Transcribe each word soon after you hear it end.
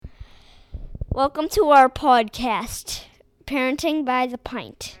Welcome to our podcast, Parenting by the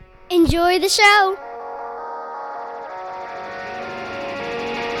Pint. Enjoy the show.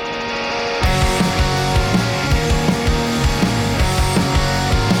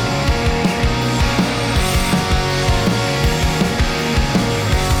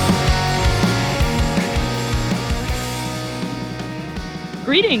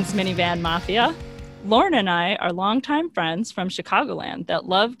 Greetings, Minivan Mafia. Lauren and I are longtime friends from Chicagoland that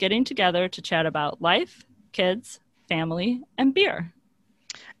love getting together to chat about life, kids, family, and beer.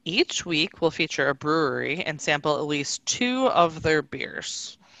 Each week, we'll feature a brewery and sample at least 2 of their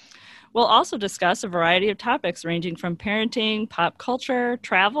beers. We'll also discuss a variety of topics ranging from parenting, pop culture,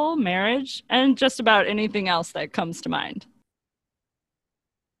 travel, marriage, and just about anything else that comes to mind.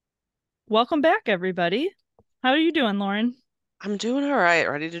 Welcome back, everybody. How are you doing, Lauren? I'm doing all right,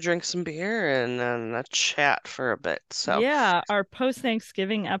 ready to drink some beer and chat for a bit. So yeah, our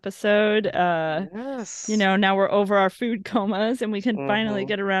post-Thanksgiving episode, yes. Now we're over our food comas and we can finally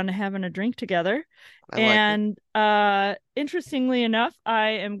get around to having a drink together. Interestingly enough, I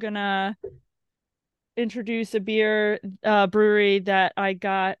am gonna introduce a beer brewery that I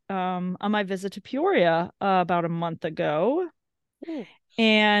got on my visit to Peoria about a month ago. Ooh.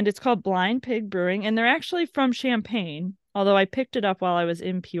 And it's called Blind Pig Brewing, and they're actually from Champaign, although I picked it up while I was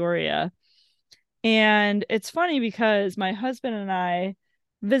in Peoria. And it's funny because my husband and I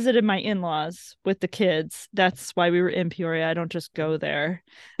visited my in-laws with the kids. That's why we were in Peoria. I don't just go there.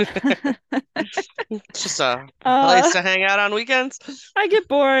 It's just a place to hang out on weekends. I get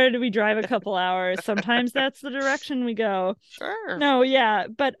bored. We drive a couple hours. Sometimes that's the direction we go. Sure. No, yeah.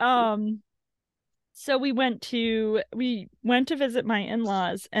 But so we went to visit my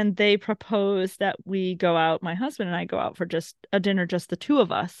in-laws, and they proposed that we go out, my husband and I go out for just a dinner, just the two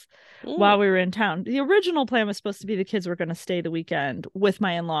of us. Ooh. While we were in town. The original plan was supposed to be the kids were going to stay the weekend with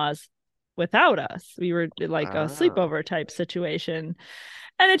my in-laws without us. We were like a sleepover type situation.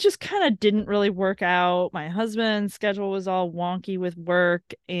 And it just kind of didn't really work out. My husband's schedule was all wonky with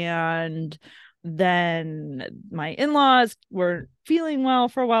work, and then my in-laws were feeling well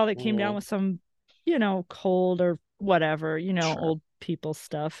for a while. They came down with some cold or whatever, Sure. Old people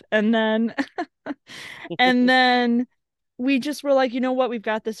stuff. And then we just were like, you know what, we've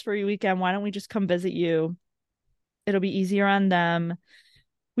got this for a weekend. Why don't we just come visit you? It'll be easier on them.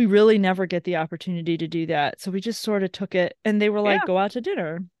 We really never get the opportunity to do that. So we just sort of took it, and they were like, go out to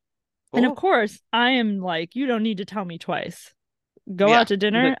dinner. Ooh. And of course, I am like, you don't need to tell me twice. Go out to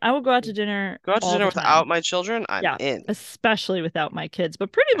dinner. I will go out to dinner. Go out to dinner without my children. I'm in. Especially without my kids,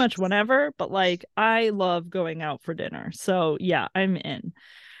 but pretty much whenever. But like, I love going out for dinner. So yeah, I'm in.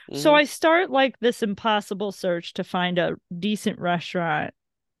 So I start like this impossible search to find a decent restaurant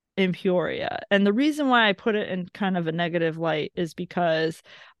in Peoria. And the reason why I put it in kind of a negative light is because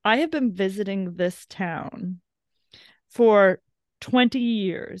I have been visiting this town for 20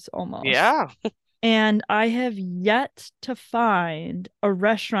 years almost. Yeah. And I have yet to find a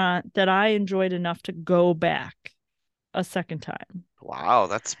restaurant that I enjoyed enough to go back a second time. Wow,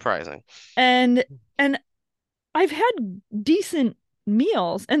 that's surprising. And I've had decent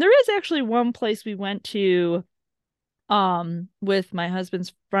meals, and there is actually one place we went to with my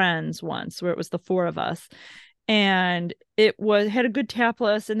husband's friends once, where it was the 4 of us, and it had a good tap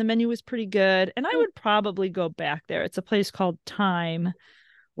list, and the menu was pretty good, and I would probably go back there. It's a place called Time,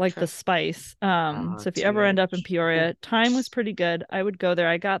 like the spice. So if you ever end up in Peoria, Time was pretty good. I would go there.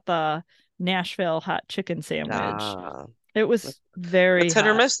 I got the Nashville hot chicken sandwich. It was very It's hit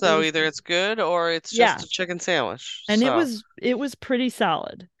or miss though. Either it's good or it's just a chicken sandwich. And it was pretty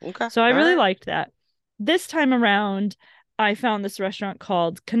solid. Okay. So I really liked that. This time around, I found this restaurant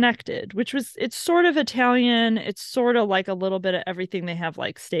called Connected, it's sort of Italian. It's sort of like a little bit of everything. They have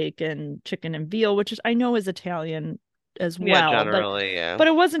like steak and chicken and veal, which I know is Italian as well. Generally, but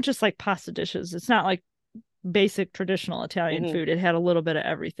it wasn't just like pasta dishes. It's not like basic traditional Italian food. It had a little bit of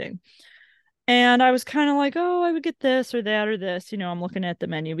everything. And I was kind of like, oh, I would get this or that or this. I'm looking at the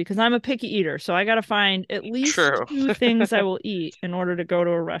menu because I'm a picky eater. So I got to find at least 2 things I will eat in order to go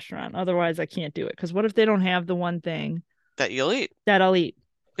to a restaurant. Otherwise, I can't do it. Because what if they don't have the one thing that you'll eat? That I'll eat.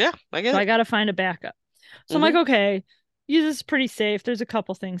 Yeah, I get it. So I got to find a backup. So I'm like, okay, this is pretty safe. There's a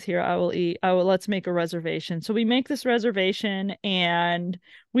couple things here I will eat. Let's make a reservation. So we make this reservation, and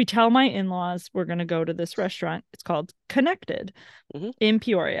we tell my in-laws we're going to go to this restaurant. It's called Connected in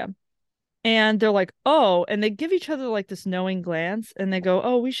Peoria. And they're like, oh, and they give each other like this knowing glance, and they go,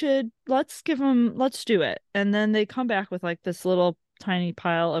 oh, let's do it. And then they come back with like this little tiny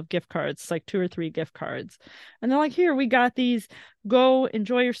pile of gift cards, like 2 or 3 gift cards. And they're like, here, we got these. Go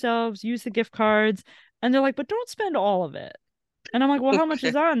enjoy yourselves, use the gift cards. And they're like, but don't spend all of it. And I'm like, well, how much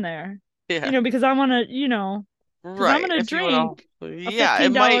is on there? Yeah. Because I want to, because I'm Right. gonna If you want drink to, a yeah,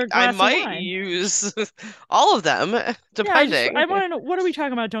 $15 I glass of might wine. use all of them, Yeah, depending. I want to know, what are we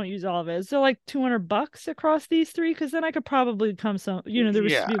talking about? Don't use all of it. So like $200 across these three, because then I could probably come some, there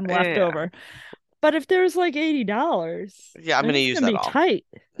was Yeah, some left yeah, over. But if there's like $80, yeah. I'm then gonna it's use gonna that be all. tight.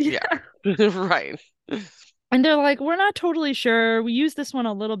 Yeah, right. And they're like, we're not totally sure. We used this one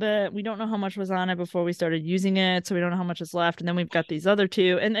a little bit. We don't know how much was on it before we started using it, so we don't know how much is left. And then we've got these other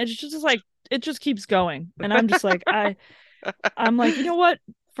two, and it's just like it just keeps going. And I'm just like, I'm like, you know what?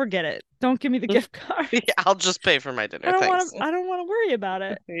 Forget it. Don't give me the gift card. Yeah, I'll just pay for my dinner. Thanks. I don't want to worry about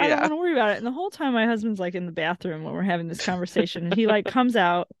it. I don't Yeah. want to worry about it. And the whole time my husband's like in the bathroom when we're having this conversation, and he like comes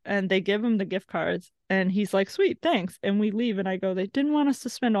out and they give him the gift cards and he's like, "Sweet, thanks." And we leave and I go, "They didn't want us to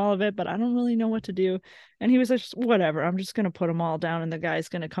spend all of it, but I don't really know what to do." And he was like, "Whatever. I'm just going to put them all down and the guy's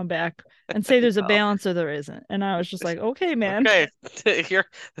going to come back and say there's a Oh, balance or there isn't." And I was just like, "Okay, man." okay.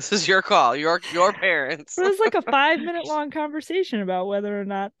 This is your call. Your parents. It was like a 5 minute long conversation about whether or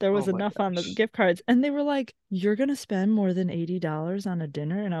not there Oh was my enough on the gosh. gift cards. And they were like, "You're going to spend more than $80 on a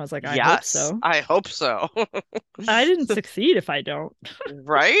dinner?" And I was like, "I hope Yes, so. I hope so. I didn't succeed if I don't."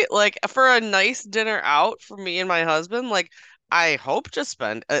 Right? Like for a nice dinner out for me and my husband, like I hope to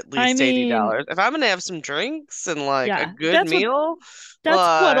spend at I least mean, $80. If I'm gonna have some drinks and like a yeah, good meal,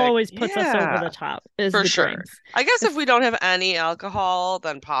 that's what like always puts us over yeah, the top is for the sure. drinks. I guess if If we don't have any alcohol,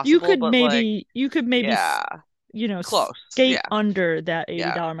 then possible, but like you could maybe yeah, close. skate Yeah. under that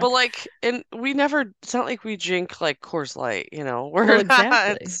Yeah. $80 But mark. like and we never it's not like we drink like Coors Light, you know. Well, We're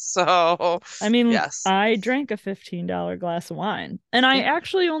not. exactly. So, I mean, yes. I drank a $15 glass of wine, and I Yeah.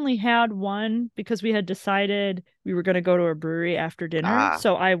 actually only had one because we had decided we were going to go to a brewery after dinner. Ah,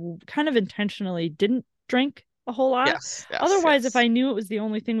 So I kind of intentionally didn't drink a whole lot. yes, yes, Otherwise, if yes. I knew it was the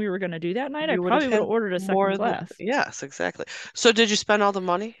only thing we were going to do that night, I You would have probably would have had ordered a second more than, glass. yes, exactly. So did you spend all the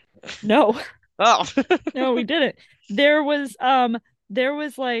money? No, Oh, no, we didn't. There was um there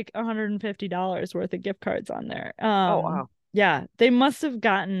was like $150 worth of gift cards on there. oh wow. Yeah, they must have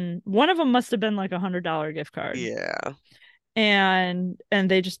gotten one of them must have been like $100 gift card. Yeah. And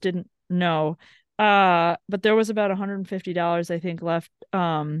they just didn't know. But there was about $150 I think left,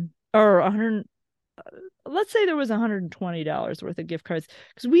 or 100, let's say there was $120 worth of gift cards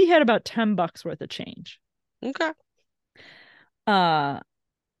because we had about $10 worth of change. Okay. uh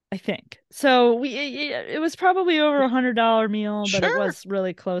I think so. It was probably over $100 meal, but it Sure. was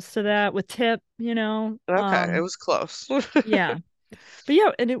really close to that with tip, Okay. It was close. yeah. But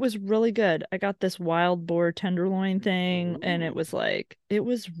yeah, and it was really good. I got this wild boar tenderloin thing, and Ooh. it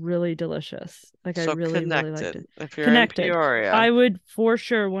was really delicious. Like I So really, really liked connected. it. If you're in Connected. I Peoria, would for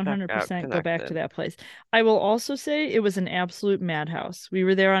sure check out 100% go back to Connected. that place. I will also say it was an absolute madhouse. We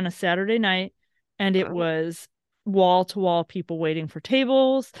were there on a Saturday night, and it Oh. was wall to wall people waiting for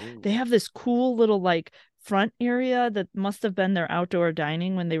tables. Ooh. They have this cool little like front area that must have been their outdoor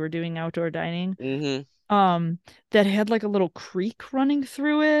dining when they were doing outdoor dining, Mm-hmm. that had like a little creek running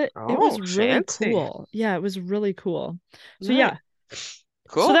through it. It was Oh, really fancy. cool. Yeah, it was really cool. So Nice. yeah.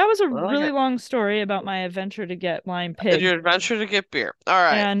 So Cool. that was a I like really it. long story about my adventure to get lime And pig. your adventure to get beer. All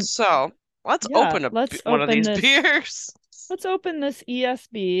right. And So let's yeah, open let's one of open these this. beers. Let's open this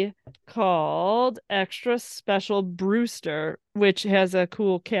ESB called Extra Special Brewster, which has a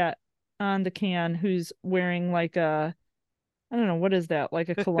cool cat on the can who's wearing like a, I don't know, what is that? Like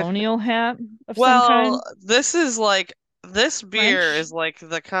a colonial hat of some Well, kind? this beer French? is like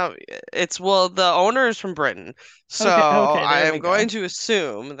it's well the owner is from Britain. So Okay, okay, I there am we going go. to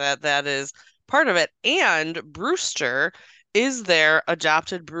assume that that is part of it. And Brewster is their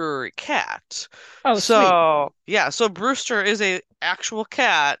adopted brewery cat. Oh, sweet. So, yeah, so Brewster is a actual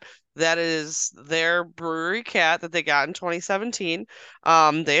cat that is their brewery cat that they got in 2017.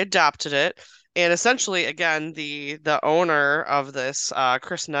 They adopted it. And essentially, again, the owner of this,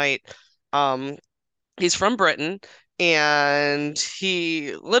 Chris Knight, um, he's from Britain, and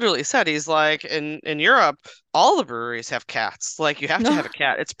he literally said he's like in Europe, all the breweries have cats. Like you have to No, have a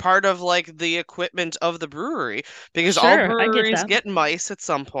cat. It's part of like the equipment of the brewery because all sure, I get breweries that. get mice at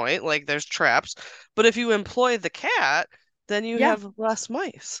some point, like there's traps. But if you employ the cat, then you Yeah, have less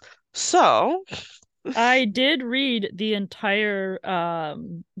mice. So, I did read the entire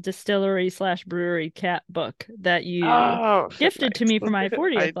distillery slash brewery cat book that you oh, gifted to nice. me for my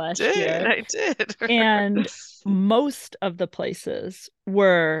 40th last year. I did. And most of the places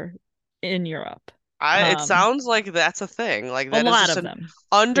were in Europe. It Um, sounds like that's a thing. Like a that is lot just of an them.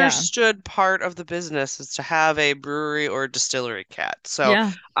 Yeah. understood part of the business is to have a brewery or distillery cat. So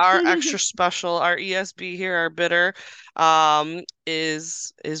Yeah. our extra special, our ESB here, our bitter,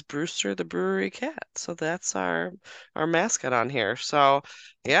 is Brewster the brewery cat. So that's our mascot on here. So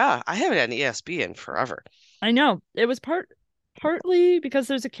yeah, I haven't had an ESB in forever. I know. It was partly because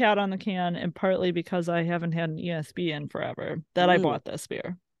there's a cat on the can and partly because I haven't had an ESB in forever that I Mm, bought this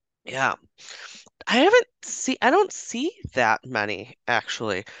beer. yeah. I don't see that many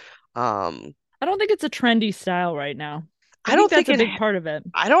actually. Um, I don't think it's a trendy style right now. I I think don't think that's a it big part of it.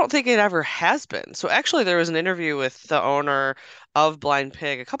 I don't think it ever has been. So actually, there was an interview with the owner of Blind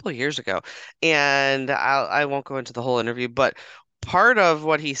Pig a couple of years ago, and I won't go into the whole interview, but part of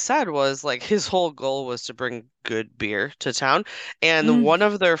what he said was like his whole goal was to bring good beer to town, and Mm. one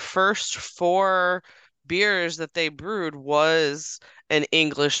of their first four beers that they brewed was an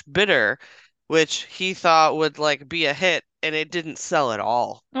English bitter, which he thought would like be a hit, and it didn't sell at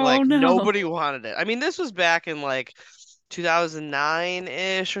all. Oh Like no. nobody wanted it. I mean, this was back in like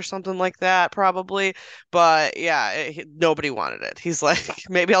 2009-ish or something like that, probably. But yeah, nobody wanted it. He's like,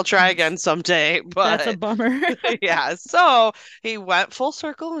 maybe I'll try That's again someday. that's a But bummer. yeah, so he went full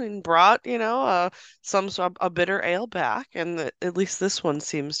circle and brought, a bitter ale back, and at least this one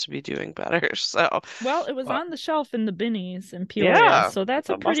seems to be doing better. So, Well, it was uh, on the shelf in the Binnies in Peoria, yeah, so that's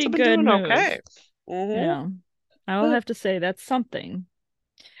a that must pretty have been good doing move. okay. Hmm. Yeah. I will have to say that's something.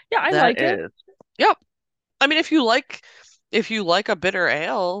 Yeah, I That like it. is. Yep. I mean, if you like a bitter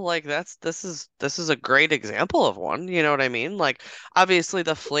ale, like this is a great example of one. You know what I mean? Like obviously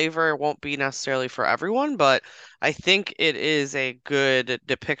the flavor won't be necessarily for everyone, but I think it is a good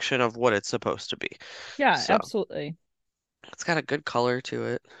depiction of what it's supposed to be. Yeah, So absolutely. it's got a good color to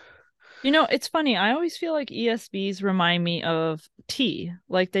it. It's funny. I always feel like ESBs remind me of tea.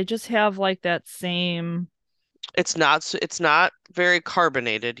 Like they just have like that same. It's not very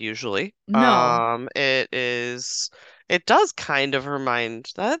carbonated usually. No, It does kind of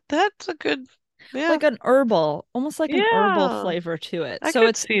remind that's a good, yeah. like an herbal, almost like an herbal Yeah, flavor to it. I So could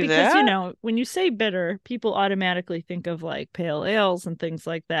it's see because, that. when you say bitter, people automatically think of like pale ales and things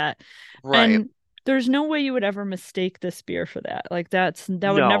like that. Right. And there's no way you would ever mistake this beer for that. Like that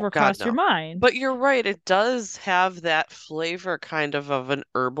would No, never God, cross your no. mind. But you're right, it does have that flavor kind of an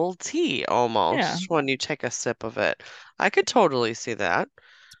herbal tea Yeah. almost when you take a sip of it. I could totally see that.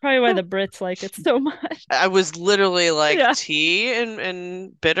 It's probably why Huh. the Brits like it so much. I was literally like, Yeah. tea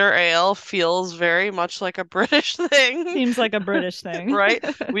and bitter ale feels very much like a British thing, Seems like a British thing. right?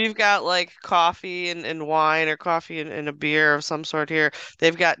 We've got like coffee and wine or coffee and a beer of some sort here.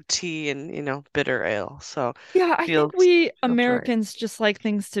 They've got tea and, bitter ale. So Yeah, I think feels we feels right. Americans just like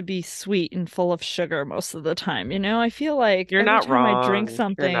things to be sweet and full of sugar most of the time. I feel like You're every not time I drink wrong.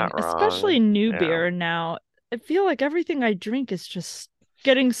 You're something, not wrong. especially new Yeah. beer now, I feel like everything I drink is just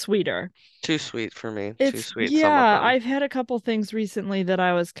getting sweeter. Too sweet for me. Too It's, sweet, some of yeah, them. I've had a couple things recently that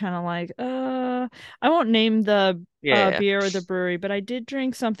I was kind of like, I won't name the Yeah. beer or the brewery, but I did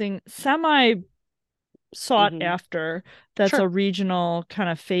drink something semi sought Hmm. after that's Sure. a regional kind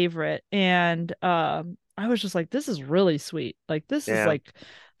of favorite, and I was just like, this is really sweet. Like Yeah.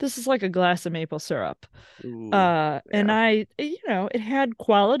 this is like a glass of maple syrup. Ooh. And Yeah. it had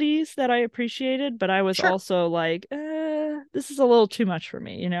qualities that I appreciated, but I was Sure. also like, this is a little too much for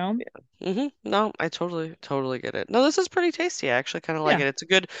me. No, I totally, totally get it. No, this is pretty tasty. I actually kind of like Yeah. it. It's a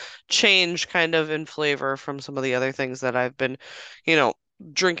good change kind of in flavor from some of the other things that I've been, you know,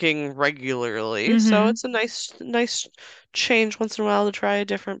 drinking regularly. So Mm-hmm. it's a nice change once in a while to try a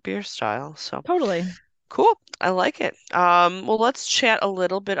different beer style. So Totally. cool. I like it. Well, let's chat a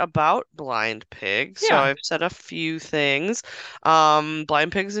little bit about Blind Pig. So Yeah. I've said a few things.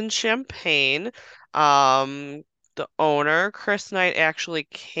 Blind Pigs in Champaign. The owner, Chris Knight, actually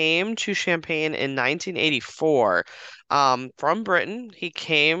came to Champaign in 1984, from Britain. He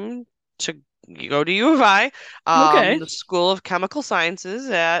came to go to U of I, Okay. the School of Chemical Sciences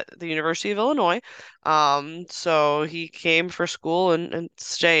at the University of Illinois. So he came for school and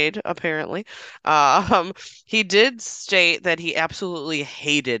stayed, apparently. Um, he did state that he absolutely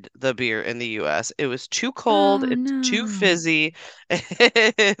hated the beer in the US. It was too cold, Oh it's too no. fizzy.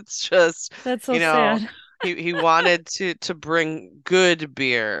 It's just, That's so you know, sad. he wanted to bring good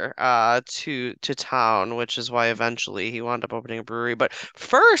beer to town, which is why eventually he wound up opening a brewery. But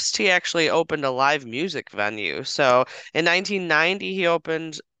first he actually opened a live music venue. So in 1990 he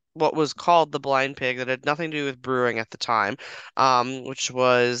opened what was called the Blind Pig that had nothing to do with brewing at the time, which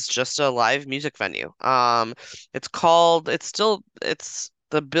was just a live music venue. It's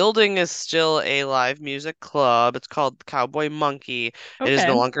The building is still a live music club. It's called Cowboy Monkey. It is Okay.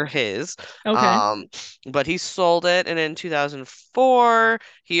 no longer his. Okay. Um, but he sold it, and in 2004,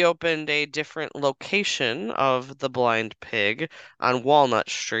 he opened a different location of the Blind Pig on Walnut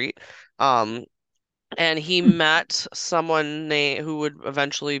Street. Um, and he Hmm. met someone who would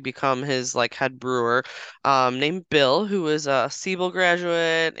eventually become his like head brewer, named Bill, who was a Siebel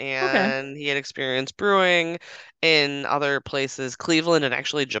graduate, Okay. and he had experience brewing in other places, Cleveland and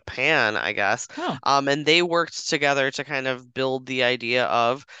actually Japan, I guess. Oh, And they worked together to kind of build the idea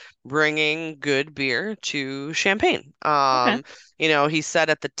of bringing good beer to Champaign. okay. He said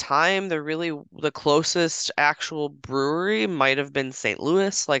at the time the closest actual brewery might have been St.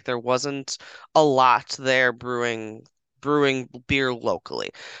 Louis, like there wasn't a lot there brewing beer locally.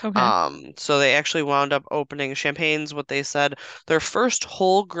 Okay. So they actually wound up opening Champagne's what they said their first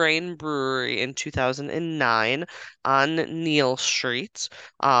whole grain brewery in 2009 on Neal Street,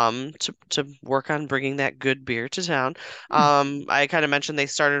 to work on bringing that good beer to town. Hmm. I kind of mentioned they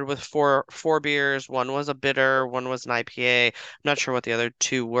started with four beers. One was a bitter, one was an IPA. I'm not sure what the other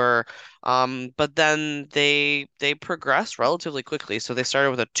two were. But then they progressed relatively quickly. So they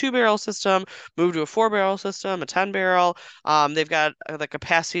started with a 2 barrel system, moved to a 4 barrel system, a 10 barrel. They've got the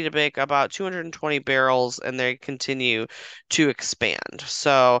capacity to make about 220 barrels, and they continue to expand.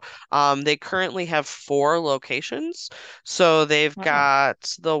 So they currently have 4 locations. So they've Wow.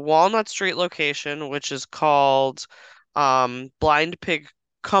 got the Walnut Street location, which is called Blind Pig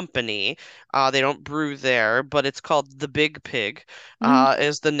Company. They don't brew there, but it's called the Big Pig, Mm.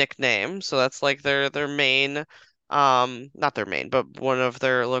 is the nickname. So that's like their main, not their main, but one of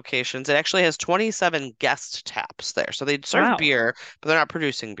their locations. It actually has 27 guest taps there. So they serve Wow. beer, but they're not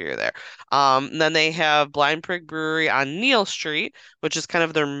producing beer there. And then they have Blind Pig Brewery on Neal Street, which is kind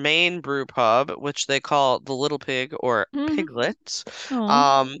of their main brew pub, which they call the Little Pig or Mm. Piglet. Oh.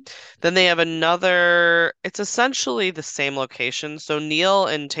 Um, then they have another, it's essentially the same location. So Neal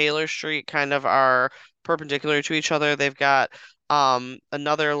and Taylor Street kind of are perpendicular to each other. They've got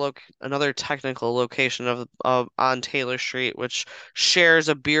another technical location of on Taylor Street, which shares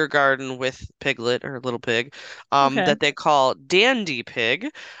a beer garden with Piglet or Little Pig, Okay. that they call Dandy Pig.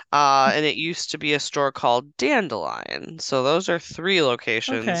 And it used to be a store called Dandelion. So those are 3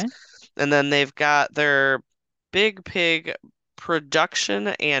 locations. Okay. And then they've got their Big Pig production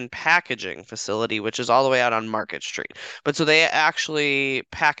and packaging facility, which is all the way out on Market Street. But so they actually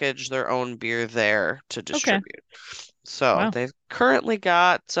package their own beer there to Okay. distribute. So Wow. they've currently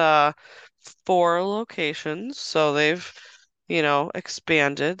got 4 locations. So they've,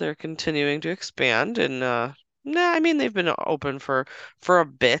 expanded. They're continuing to expand, and nah, I mean they've been open for a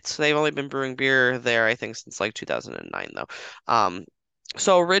bit. They've only been brewing beer there, I think, since like 2009 though. Um,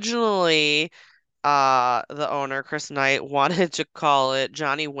 so originally the owner, Chris Knight, wanted to call it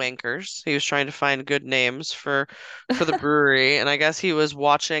Johnny Wankers. He was trying to find good names for the brewery, and I guess he was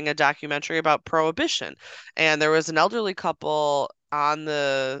watching a documentary about Prohibition. And there was an elderly couple on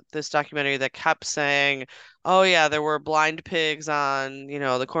the this documentary that kept saying, "Oh yeah, there were blind pigs on,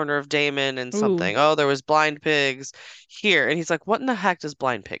 the corner of Damon and Ooh. something. Oh, there was blind pigs here." And he's like, "What in the heck does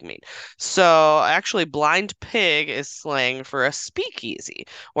blind pig mean?" So, actually, blind pig is slang for a speakeasy,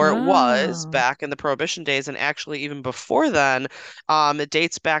 or it was Oh. back in the Prohibition days, and actually even before then. It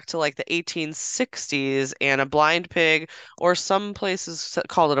dates back to like the 1860s, and a blind pig, or some places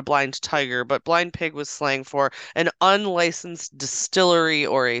called it a blind tiger, but blind pig was slang for an unlicensed distillery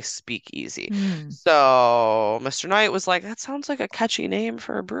or a speakeasy. Hmm. So Mr. Knight was like, that sounds like a catchy name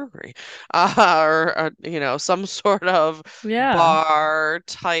for a brewery, or some sort of Yeah. bar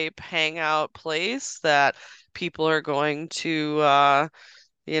type hangout place that people are going to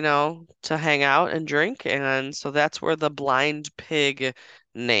hang out and drink. And so that's where the Blind Pig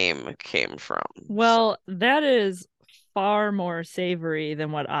name came from. So. Well, that is far more savory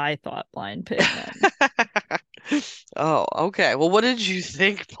than what I thought blind pig meant. Oh, okay. Well, what did you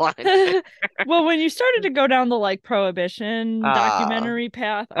think Blind Pig? Well, when you started to go down the like prohibition Ah, documentary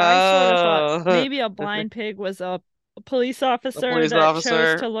path, I sort of thought oh, maybe a blind pig was a police a officer police that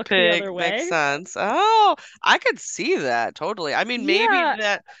chose officer, to look the other pig makes way. sense. Oh, I could see that totally. I mean, maybe Yeah,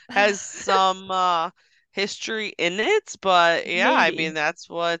 that has some history in it, but yeah, I mean maybe. that's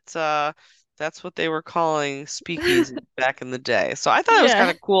what they were calling speakeasy back in the day. So I thought it was kind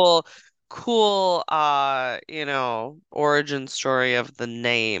Yeah. of cool origin story of the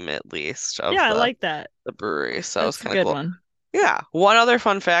name at least of Yeah, I the like that. the brewery. So it was That's a kind of good cool. one. Yeah. One other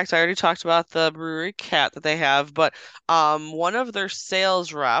fun fact, I already talked about the brewery cat that they have, but one of their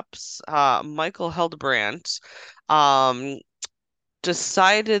sales reps, Michael Heldbrandt, um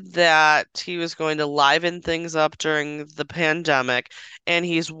decided that he was going to liven things up during the pandemic, and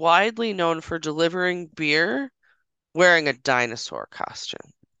he's widely known for delivering beer wearing a dinosaur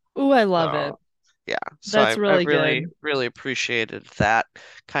costume. Ooh, I love it. So, yeah. So That's I really really, good. really appreciated that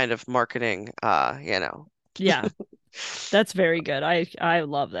kind of marketing, Yeah, that's very good. I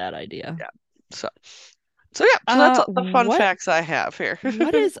love that idea. Yeah. So, so yeah, so that's the fun What facts I have here.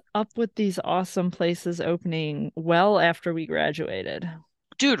 what is up with these awesome places opening well after we graduated?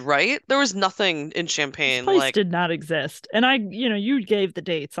 Dude, right? There was nothing in This Champaign. place Like, did not exist. And you gave the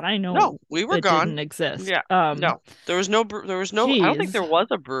dates. I no, know we were it gone. didn't exist. Yeah, no, there was no, I don't think Geez. there was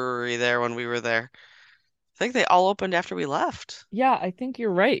a brewery there when we were there. I think they all opened after we left. Yeah, I think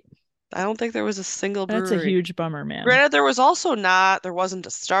you're right. I don't think there was a single That's a brewery. huge bummer, man. Granted, there wasn't a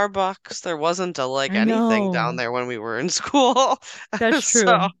Starbucks, there wasn't a like I anything down know. there when we were in school. That's So,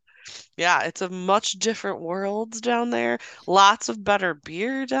 true. yeah, it's a much different world down there. Lots of better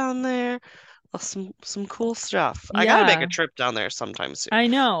beer down there. Some cool stuff. I gotta make a Yeah, trip down there sometime soon. I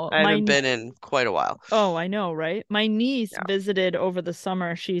know. I haven't been in quite a while. Oh, I know, right? My niece Yeah. visited over the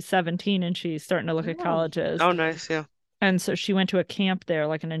summer. She's 17 and she's starting to look at Oh, colleges. oh, nice. Yeah. And so she went to a camp there,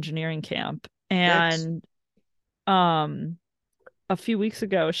 like an engineering camp. Nice. And um a few weeks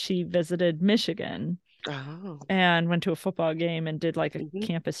ago she visited Michigan Oh. and went to a football game and did like a Hmm.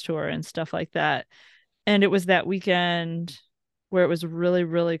 campus tour and stuff like that. And it was that weekend where it was really,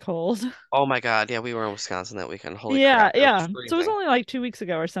 really cold. Oh my God. Yeah, we were in Wisconsin that weekend. Holy Yeah, crap. It was yeah. So it was freezing. only like 2 weeks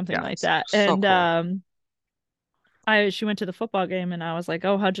ago or something Yeah. like that. So And cool. she went to the football game and I was like,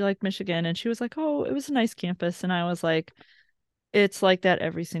 "Oh, how'd you like Michigan?" And she was like, "Oh, it was a nice campus." And I was like, "It's like that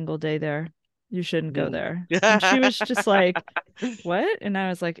every single day there. You shouldn't go Mm. there." And she was just like, "What?" And I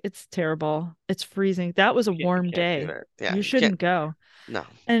was like, "It's terrible. It's freezing. That was a You warm can't do day. that. Yeah, You you can't. shouldn't go." No.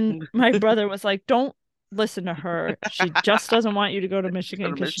 And my brother was like, "Don't listen to her. She just doesn't want you to go to Go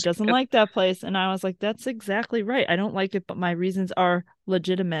Michigan to because she doesn't Michigan. like that place." And I was like, "That's exactly right. I don't like it, but my reasons are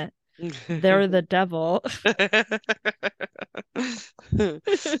legitimate. They're the devil."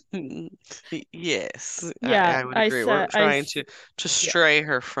 Yes, Yeah, I would agree. We're I trying to yeah. stray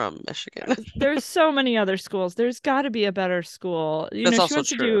her from Michigan. There's so many other schools. There's got to be a better school. That's She also wants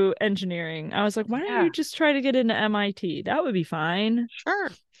to true. do engineering. I was like, why don't you Yeah, just try to get into MIT? That would be fine.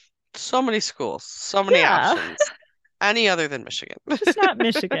 sure. So many schools, so many Yeah, options. Any other than Michigan. just not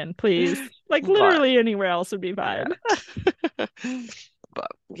Michigan, please. Like But literally anywhere else would be fine. yeah.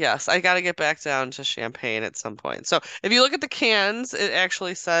 But yes, I got to get back down to Champagne at some point. So if you look at the cans, it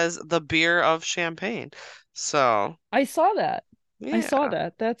actually says the beer of Champagne. So I saw that. I saw yeah,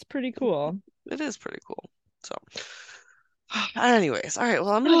 that. That's pretty cool. it is pretty cool. So anyways, all right,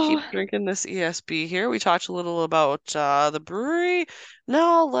 well, I'm gonna keep Oh, drinking this ESB here. We talked a little about the brewery.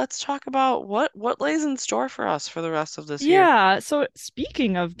 Now let's talk about what lays in store for us for the rest of this year. yeah. So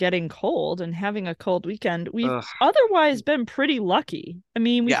speaking of getting cold and having a cold weekend, we've Ugh, otherwise been pretty lucky. I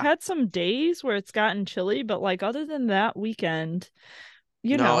mean, we've yeah. had some days where it's gotten chilly, but like other than that weekend,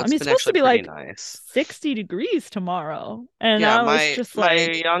 No, I it's mean, it's been supposed to actually be pretty like nice. 60 degrees tomorrow. And Yeah, I was just my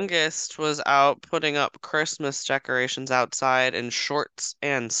like, youngest was out putting up Christmas decorations outside in shorts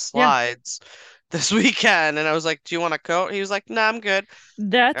and yeah, slides this weekend, and I was like, "Do you want a coat?" He was like, "Nah, I'm good."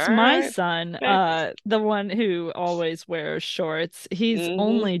 that's All my right. son, Okay. the one who always wears shorts. He's Hmm.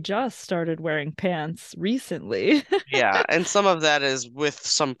 only just started wearing pants recently. Yeah, and some of that is with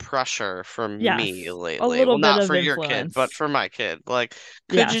some pressure from me Yes, a lately. little Well, bit not of for your kid, but influence. for my kid. Like,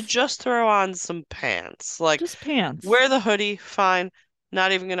 could you Yes, just throw on some pants? Like, just pants. wear the hoodie, fine.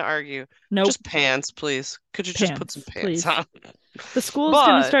 Not even gonna argue. Nope, Just pants, please. Could you just put some pants, pants please. on? The school's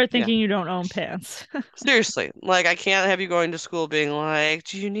gonna But start yeah, thinking you don't own pants. seriously, like I can't have you going to school being like,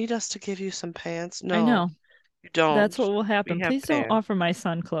 "Do you need us to give you some pants?" I No, know. you don't. That's what will We happen. have Please don't pants. offer my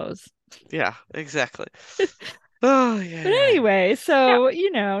son clothes. Yeah, exactly. Oh yeah, But yeah, anyway, yeah. so,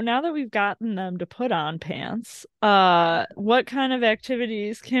 now that we've gotten them to put on pants, what kind of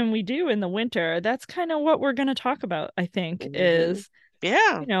activities can we do in the winter? That's kind of what we're going to talk about, I think, Hmm. is,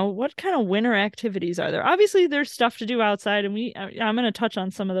 Yeah, what kind of winter activities are there? Obviously, there's stuff to do outside, and I'm going to touch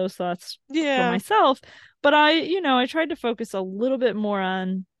on some of those thoughts for yeah. myself, but I tried to focus a little bit more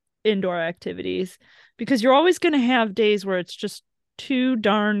on indoor activities because you're always going to have days where it's just too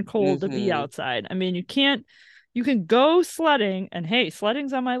darn cold to be Hmm. outside. I mean, you can go sledding, and hey,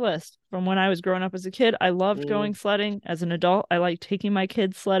 sledding's on my list from when I was growing up as a kid. I loved Mm, going sledding. As an adult, I like taking my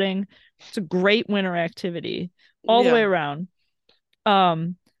kids sledding. It's a great winter activity all the yeah, way around.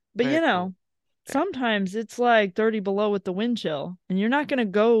 Um, but very cool. Yeah, sometimes it's like 30 below with the wind chill, and you're not gonna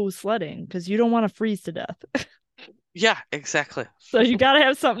go sledding because you don't want to freeze to death. yeah, exactly. So you gotta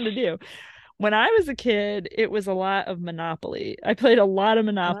have something to do. when I was a kid, it was a lot of Monopoly. I played a lot of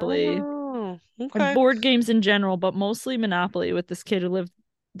Monopoly Oh, and okay. board games in general, but mostly Monopoly with this kid who lived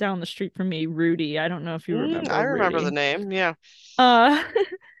down the street from me, Rudy. I don't know if you I remember remember the Rudy. name. Yeah. Uh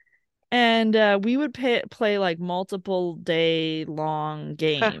and we would play like multiple day long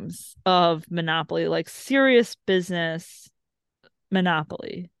games of Monopoly, like serious business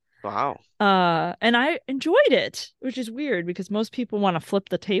Monopoly. Wow. And I enjoyed it, which is weird because most people want to flip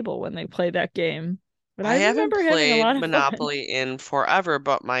the table when they play that game. But I I haven't remember having a played lot of fun. Monopoly in forever,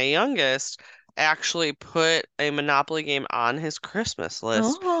 but my youngest actually put a Monopoly game on his Christmas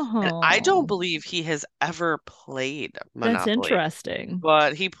list. And I don't Oh, believe he has ever played that's Monopoly, interesting.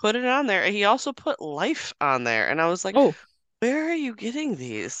 but he put it on there. He also put Life on there. And I was like, Oh, where are you getting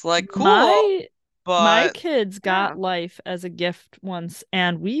these? Like, cool, my my but kids got yeah, Life as a gift once,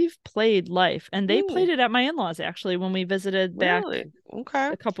 and we've played Life, and they hmm, played it at my in-laws actually when we visited back really?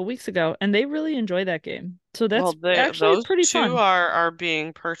 Okay. a couple weeks ago, and they really enjoy that game. So Well, that's actually those pretty two fun. are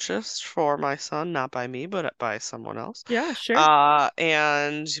being purchased for my son, not by me, but by someone else. Yeah, sure.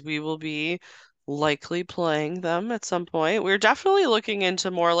 And we will be likely playing them at some point. We're definitely looking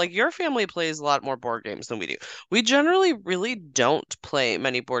into more, like your family plays a lot more board games than we do. We generally really don't play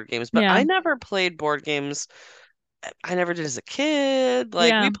many board games, but Yeah, I never played board games. I never did as a kid.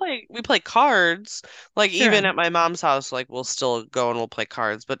 Like yeah, we play cards. Like even sure. at my mom's house, like we'll still go and we'll play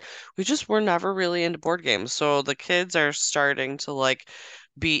cards, but we just were never really into board games. So the kids are starting to like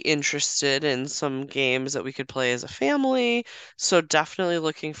be interested in some games that we could play as a family. So definitely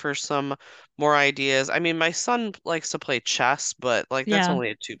looking for some more ideas. I mean, my son likes to play chess, but like that's Yeah.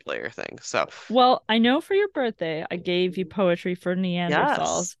 only a two-player thing. So, Well, I know for your birthday, I gave you Poetry for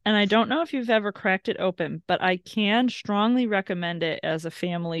Neanderthals, yes. and I don't know if you've ever cracked it open, but I can strongly recommend it as a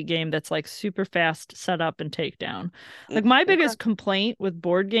family game that's like super fast set up and take down. Like my Okay. biggest complaint with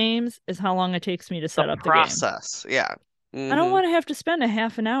board games is how long it takes me to The set up the game. process. Yeah. I don't Mm-hmm. want to have to spend a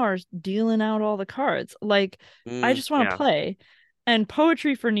half an hour dealing out all the cards. Like, I just want to Yeah. play. And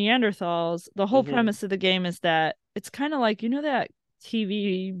Poetry for Neanderthals, the whole Mm-hmm. premise of the game is that it's kind of like, you know, that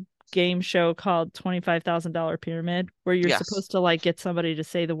TV game show called $25,000 Pyramid, where you're Yes. supposed to like get somebody to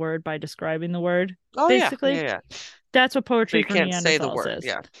say the word by describing the word, Oh yeah. basically. Yeah, yeah. That's what But Poetry you for can't say the Neanderthals word. is.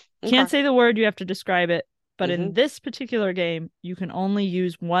 Yeah. Can't Okay. say the word, you have to describe it. But Mm-hmm. in this particular game, you can only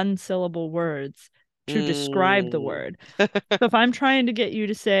use one syllable words to describe the Mm. word. So if I'm trying to get you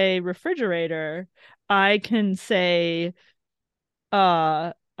to say refrigerator, I can say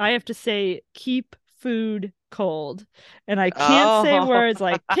I have to say keep food cold. And I can't say Oh, words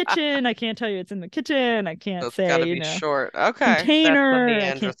like kitchen, I can't tell you it's in the kitchen. I can't that's got say, to be short. Okay. That's the container.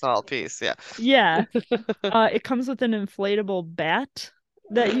 I can't. Neanderthal piece. Yeah. Yeah. It comes with an inflatable bat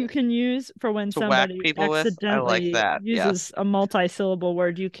that you can use for when To whack somebody people with. I like accidentally that. uses Yes. a multi-syllable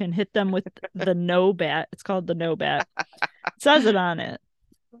word. You can hit them with the no bat. It's called the no bat. It says it on it.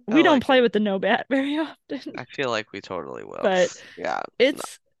 I We don't like play it. with the no bat very often, I feel like we totally will. but Yeah. No.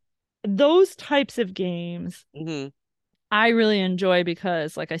 it's those types of games Hmm. I really enjoy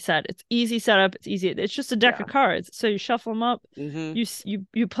because, like I said, it's easy setup. It's easy. It's just a deck Yeah. of cards, so you shuffle them up. Hmm.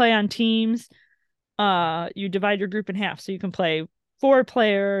 You play on teams. You divide your group in half, so you can play 4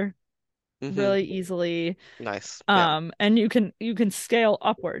 player Hmm. really easily. Nice. Yeah. And you can scale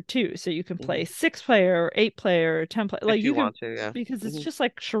upward too, so you can Hmm. play 6 player, or 8 player, or 10 player. Like If you you can want to. Yeah. because it's Hmm. just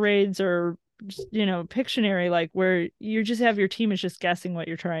like charades or just, Pictionary, like where you just have your team is just guessing what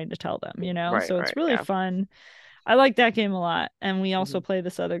you're trying to tell them, Right. So it's Right. really Yeah. fun. I like that game a lot. And we also Hmm. play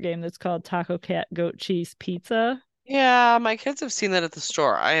this other game that's called Taco Cat Goat Cheese Pizza. Yeah, my kids have seen that at the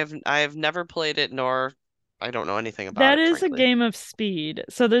store. I have never played it, nor I don't know anything about That it, is a frankly. game of speed.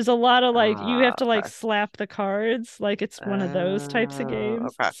 So there's a lot of like you have to like Okay. slap the cards, like it's one of those types of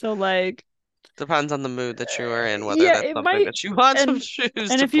games. Okay. So like Depends on the mood that you are in, whether yeah, that's it something might that you want to and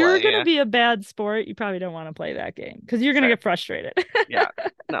choose and to if you're play. gonna Yeah. be a bad sport, you probably don't want to play that game because you're gonna Fair. get frustrated. Yeah.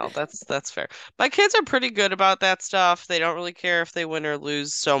 No, that's fair. My kids are pretty good about that stuff. They don't really care if they win or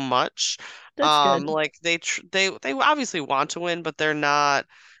lose so much. That's good. Like they obviously want to win, but they're not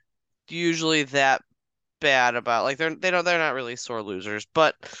usually that bad about like they're not really sore losers,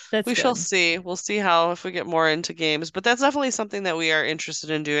 but That's we shall good. see. We'll see how if we get more into games, but that's definitely something that we are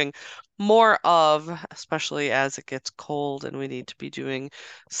interested in doing more of, especially as it gets cold and we need to be doing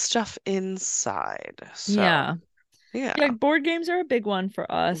stuff inside. So, Yeah. yeah. Yeah, board games are a big one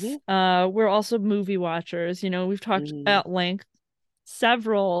for us. Hmm. We're also movie watchers. We've talked Hmm. at length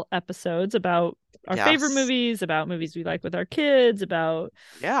several episodes about our favorite Yes. movies, about movies we like with our kids, about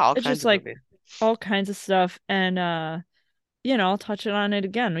Yeah, all it's kinds just of like movies. all kinds of stuff. And I'll touch it on it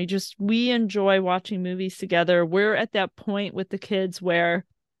again. We enjoy watching movies together. We're at that point with the kids where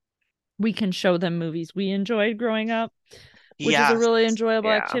we can show them movies we enjoyed growing up, which is a Yes. really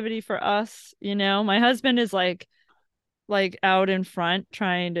enjoyable Yeah. activity for us. My husband is like out in front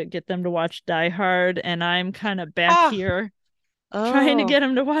trying to get them to watch Die Hard, and I'm kind of back Ah, here trying to oh, get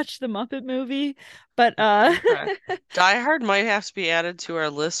him to watch the Muppet movie. But okay. Die Hard might have to be added to our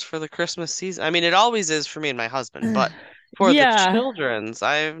list for the Christmas season. I mean, it always is for me and my husband, but for the yeah, children's,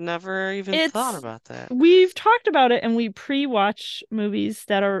 I've never even thought it's about that. we've talked about it, and we pre-watch movies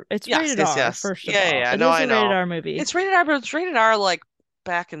that it's Yes, rated yes, R, yes. first of Yeah, yeah, all. yeah. It No, is I a rated know. R movie. It's rated R, but it's rated R like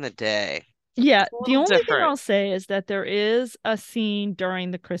back in the day. Yeah, It's a the little only thing different. I'll say is that there is a scene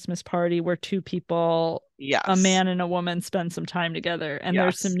during the Christmas party where two people, a Yes, man and a woman, spend some time together, and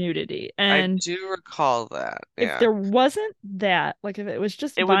there's some yes. nudity. I And do recall that. if Yeah. there wasn't that, like if it was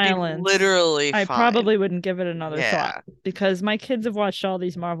just It would be violence, literally I fine. probably wouldn't give it another thought, Yeah. because my kids have watched all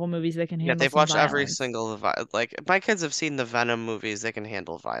these Marvel movies. They can Yeah, handle they've some watched every violence. single like my kids have seen the Venom movies. They can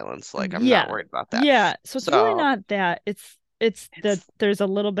handle violence. Like I'm not Yeah. worried about that. Yeah. So it's really So not that. It's that it's there's a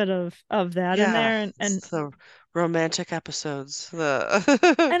little bit of that in yeah, there, it's and the romantic episodes. The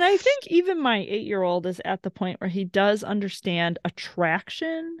and I think even my 8-year-old is at the point where he does understand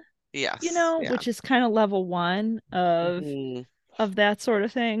attraction, yes, yeah. which is kind of level one Mhm. of that sort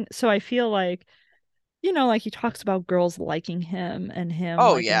of thing. So I feel like, like he talks about girls liking him and him Oh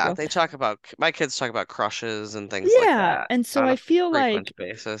liking yeah, girls. they talk about my kids talk about crushes and things like Yeah. that And so on I a feel frequent like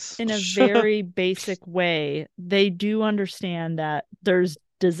basis. in a very basic way, they do understand that there's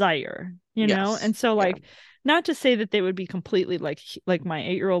desire, Yes. And so Yeah. like, not to say that they would be completely like my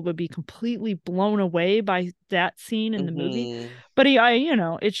 8-year-old would be completely blown away by that scene in the movie, Hmm. but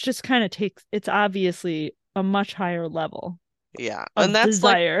it's just kind of it's obviously a much higher level Yeah. And of that's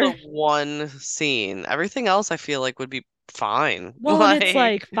like the desire. one scene. Everything else I feel like would be fine. Well, and it's Like,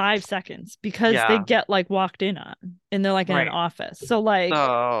 like 5 seconds because they yeah, get like walked in on and they're like in an right. office. So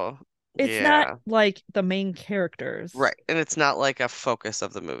like So, it's not yeah. like the main characters. Right. And it's not like a focus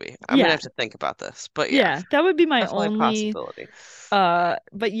of the movie. I'm gonna Yeah. have to think about this. But yeah, Yeah, that would be my definitely a only possibility.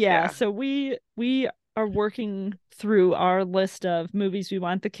 but yeah, Yeah. so we are working through our list of movies we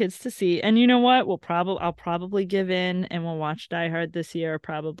want the kids to see. And you know what? I'll probably give in and we'll watch Die Hard this year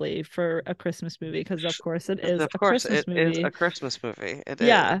probably for a Christmas movie, because of course it is Of a course, Christmas it is movie. a Christmas movie. It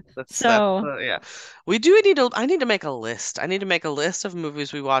is. Yeah. That's So, yeah. We do need to I need to make a list. I need to make a list of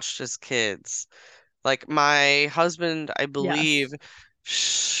movies we watched as kids. Like my husband, I believe, yes.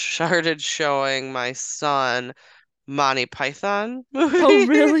 started showing my son Monty Python Oh, movies.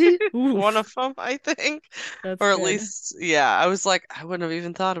 really? One Oof. of them, I think. That's Or at good. least, yeah, I was like, I wouldn't have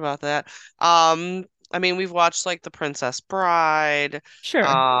even thought about that. Um, I mean, we've watched like The Princess Bride,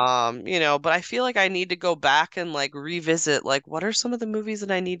 Sure. but I feel like I need to go back and like revisit like what are some of the movies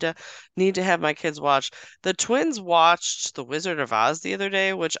that I need to have my kids watch. The twins watched The Wizard of Oz the other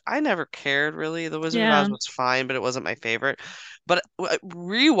day, which I never cared really. The Wizard of Yeah. Oz was fine, but it wasn't my favorite. But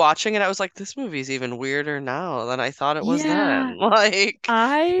rewatching it, I was like, this movie's even weirder now than I thought it was Yeah. then. Like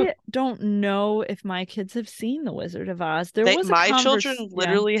I don't know if my kids have seen The Wizard of Oz. There was a my children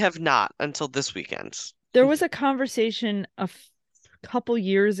yeah. literally have not until this weekend. There was a conversation couple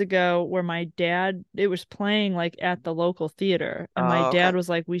years ago where my dad, it was playing like at the local theater, and my Oh, okay. dad was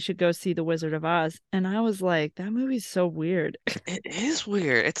like, we should go see The Wizard of Oz. And I was like, that movie's so weird. It is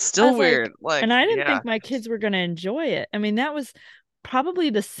weird. It's I still was weird. like, and Like, I didn't yeah. think my kids were going to enjoy it. I mean, that was probably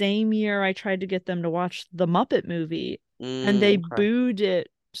the same year I tried to get them to watch the Muppet movie, and they Okay. booed it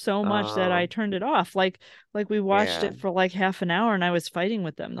so much that I Um, turned it off. Like we watched yeah. it for like half an hour and I was fighting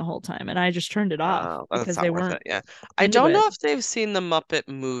with them the whole time, and I just turned it off That's because not they worth weren't it. Yeah. I into don't it. know if they've seen the Muppet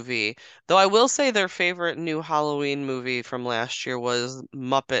movie, though I will say their favorite new Halloween movie from last year was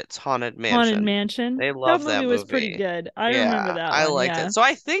Muppets Haunted Haunted Mansion. Mansion. They That love movie that was pretty movie. good. I remember Yeah, that I one. liked Yeah. it. So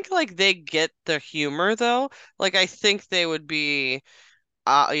I think like they get the humor though. Like I think they would be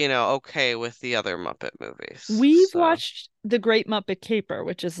okay with the other Muppet movies. We've So, watched The Great Muppet Caper,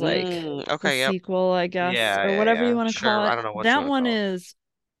 which is like the okay, yep. sequel, I guess, Yeah, or yeah, whatever yeah. you want to call Sure. I it. don't know what you That want to one call is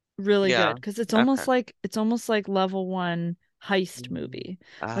really it. good Yeah. because Okay. it's almost like level one heist movie.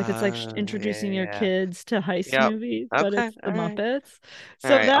 Like it's like Yeah, introducing your yeah. kids to heist Yep. movies, but Okay. it's the All right. Muppets.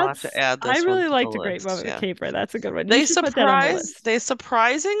 All So right. I'll have to that's add I this one really to the like The Great list. Muppet Yeah. Caper. That's a good one. You should put that on the list. They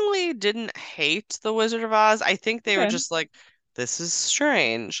surprisingly didn't hate The Wizard of Oz. I think they were Okay. just like, this is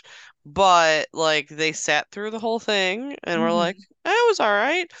strange. But like they sat through the whole thing and were like, Hmm. it was all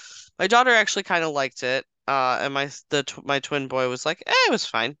right. My daughter actually kind of liked it. And my twin boy was like, it was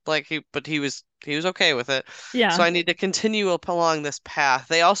fine. Like he was okay with it. So Yeah. I need to continue up along this path.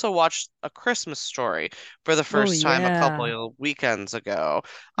 They also watched A Christmas Story for the Oh first time a couple yeah. of weekends ago.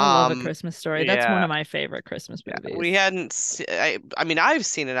 I love A Um, Christmas Story. That's one yeah, of my favorite Christmas yeah. We movies. hadn't I mean, I've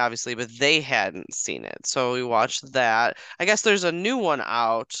seen it obviously, but they hadn't seen it. So we watched that. I guess there's a new one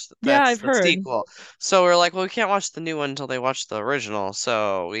out Yeah, that's I've the heard. sequel. So we're like, well, we can't watch the new one until they watch the original.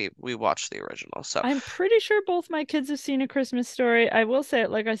 So we watched the original. So I'm pretty sure both my kids have seen A Christmas Story. I will say it,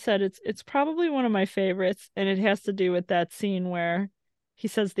 like I said, it's probably one of my favorites, and it has to do with that scene where he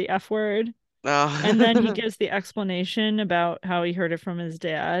says the F word, and then he uh, gives the explanation about how he heard it from his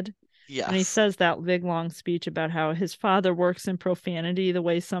dad. And he yes. says that big long speech about how his father works in profanity the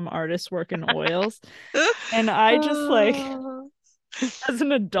way some artists work in oils. And I just like, Uh, as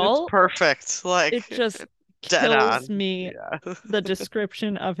an it's adult, perfect. it Like just dead kills on. me, Yeah. the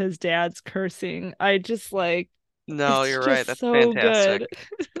description of his dad's cursing. I just like, No, it's you're right. just That's so fantastic.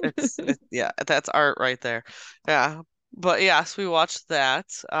 good. Yeah, that's art right there. Yeah. But yes, we watched that.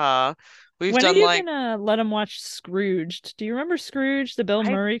 We've When are done you like gonna let him watch Scrooged? Do you remember Scrooge, the Bill I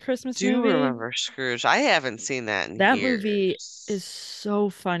Murray Christmas do movie? remember Scrooge. I haven't seen that in That movie is years. so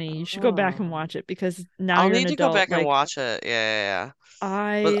funny. You should go back and Oh. watch it because now I'll you're an need to go adult. back and Like, watch it. Yeah, yeah, yeah.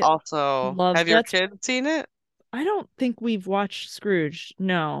 But I also, love have your that's kids seen it? I don't think we've watched Scrooge.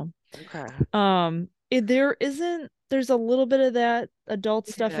 No. Okay. There's a little bit of that adult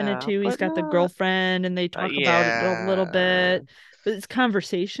stuff in it Yeah, too. He's but got the not. girlfriend and they talk about it a little Yeah. bit, but it's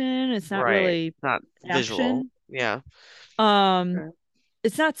conversation. It's not Right. really Not visual. action. Yeah. Um, Okay.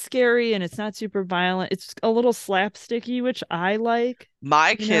 it's not scary and it's not super violent. It's a little slapsticky, which I like,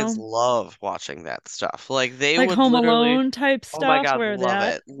 My you kids know, love watching that stuff. Like they like would Home literally, Alone type oh my stuff God, where love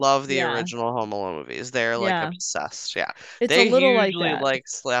that, it. Love the yeah, original Home Alone movies. They're like yeah, obsessed. Yeah. it's a They little like hugely that. like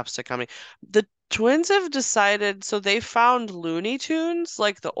slapstick comedy. The twins have decided, so they found Looney Tunes,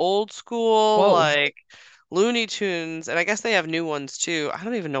 like the old school, Whoa. like Looney Tunes, and I guess they have new ones too. I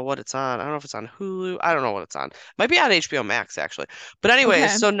don't even know what it's on. I don't know if it's on Hulu. I don't know what it's on. Might be on HBO Max actually. But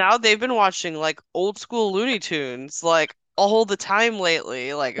anyways, Okay, so now they've been watching like old school Looney Tunes like all the time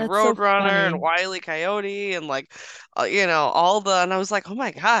lately, like that's so Roadrunner and funny. Wile E. Coyote and like all the and I was like, "Oh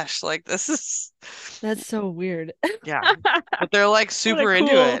my gosh, like this is That's so weird. yeah." But they're like What a super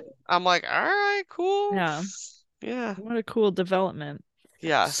into cool, it. I'm like, "All right, cool." yeah, Yeah. what a cool development.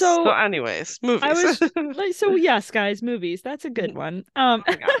 Yes. So So anyways, I movies. was like, so yes, guys, movies. That's a good Oh one.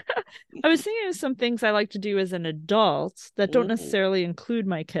 my God. I was thinking of some things I like to do as an adult that don't Mhm. necessarily include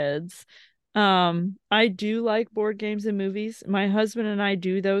my kids. I do like board games and movies. My husband and I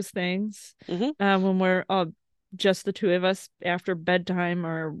do those things Mhm. when we're just the two of us after bedtime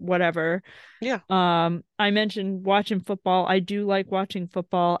or whatever. Yeah. I mentioned watching football. I do like watching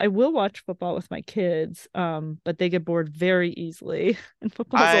football. I will watch football with my kids, but they get bored very easily. And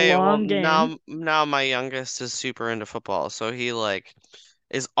football's a I well long game. now my youngest is super into football, so he like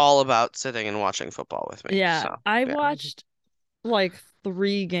is all about sitting and watching football with me. Yeah, So I yeah. watched like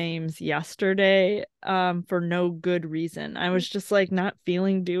 3 games yesterday, for no good reason. I was just like not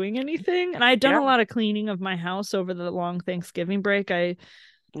feeling doing anything. And I had done Yeah. a lot of cleaning of my house over the long Thanksgiving break. I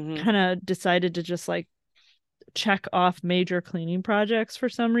Hmm. kind of decided to just like check off major cleaning projects for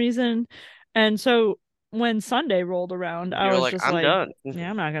some reason. And so when Sunday rolled around, I You're was like, just I'm like, done. yeah,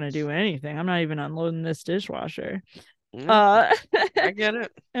 I'm not gonna do anything. I'm not even unloading this dishwasher. Yeah, Uh I get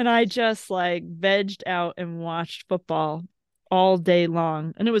it. and I just like vegged out and watched football all day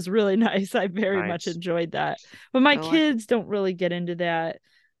long. And it was really nice. I very much Nice. enjoyed that. But my I like it. kids don't really get into that.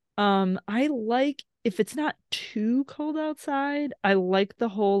 I like if it's not too cold outside, I like the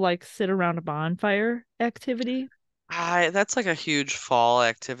whole like sit around a bonfire activity. That's like a huge fall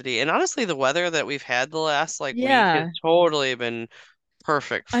activity. And honestly, the weather that we've had the last like week has Yeah. totally been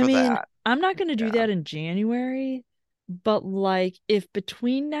perfect I for mean, that. I'm not going to do Yeah. that in January, but like if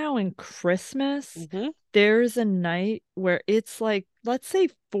between now and Christmas, Hmm. there's a night where it's like, let's say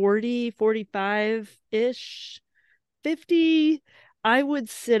 40, 45-ish, 50, I would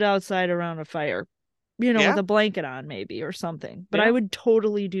sit outside around a fire, with Yeah. a blanket on maybe or something. But I Yeah. would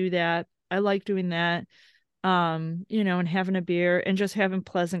totally do that. I like doing that. And having a beer and just having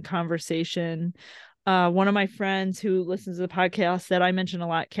pleasant conversation. One of my friends who listens to the podcast that I mention a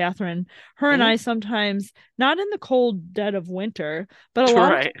lot, Catherine, her and Hmm. I sometimes, not in the cold dead of winter, but a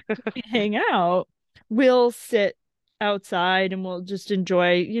lot of Right. times when we hang out, we'll sit outside and we'll just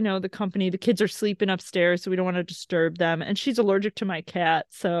enjoy, the company. The kids are sleeping upstairs, so we don't want to disturb them. And she's allergic to my cat,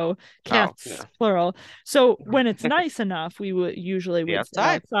 so Oh, cats yeah. plural. So when it's nice enough, we would usually Be would sit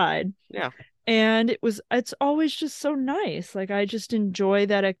outside. outside, Yeah. and it's always just so nice. Like I just enjoy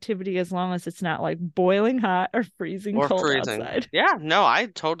that activity as long as it's not like boiling hot or freezing Or cold freezing. outside. Yeah, no, I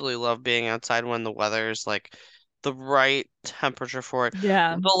totally love being outside when the weather's like the right temperature for it.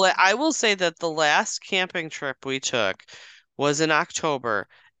 Yeah. I will say that the last camping trip we took was in October,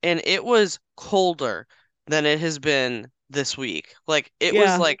 and it was colder than it has been this week. Like it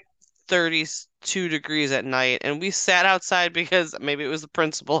was Yeah. like 32 degrees at night, and we sat outside because maybe it was the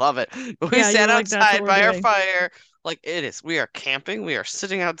principle of it. But we Yeah, you sat were like, that's what outside we're by our doing. fire. Like it is. We are camping. We are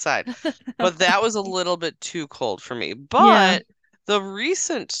sitting outside. But that was a little bit too cold for me. Yeah, But the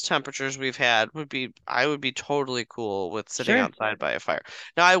recent temperatures we've had I would be totally cool with sitting sure. outside by a fire.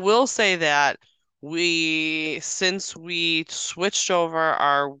 Now, I will say that since we switched over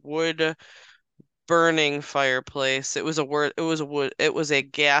our wood burning fireplace, it was a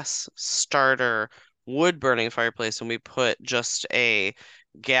gas starter wood burning fireplace, and we put just a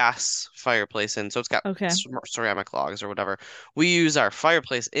gas fireplace in, so it's got Okay. ceramic logs or whatever. We use our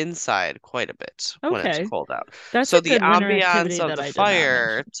fireplace inside quite a bit when it's Okay. cold out. That's So a the good winter ambiance activity of that the I did not fire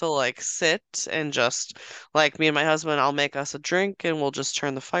mention. to like sit and just like me and my husband, I'll make us a drink and we'll just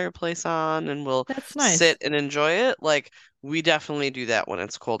turn the fireplace on and we'll That's sit nice. and enjoy it. Like we definitely do that when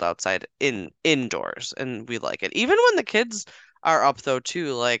it's cold outside indoors, and we like it. Even when the kids are up though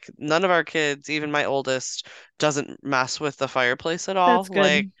too, like none of our kids, even my oldest, doesn't mess with the fireplace at all. That's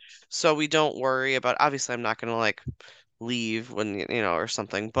Like good. so we don't worry about, obviously I'm not gonna like leave when or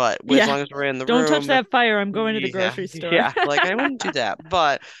something, but as Yeah. long as we're in the Don't touch room, that fire. I'm going to the yeah, grocery store. yeah, like I wouldn't do that.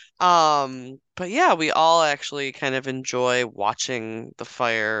 But yeah, we all actually kind of enjoy watching the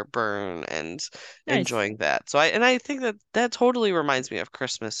fire burn and Nice. enjoying that. I think that that totally reminds me of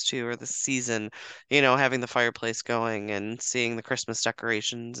Christmas too, or the season, having the fireplace going and seeing the Christmas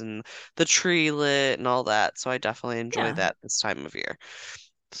decorations and the tree lit and all that. So I definitely enjoy Yeah. that this time of year.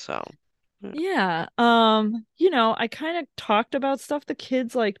 So, yeah. Yeah. I kind of talked about stuff the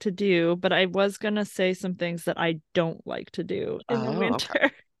kids like to do, but I was gonna say some things that I don't like to do in the Oh, winter.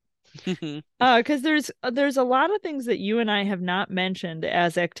 okay. Because there's a lot of things that you and I have not mentioned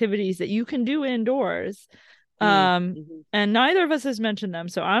as activities that you can do indoors. Mm, Um, mhm. and neither of us has mentioned them,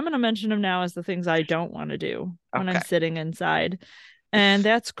 so I'm gonna mention them now as the things I don't want to do when I'm Okay. sitting inside. And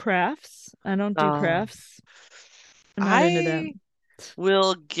that's crafts. I don't do Um, crafts. I'm not into that. I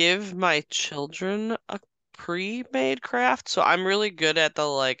will give my children a pre-made craft. So I'm really good at the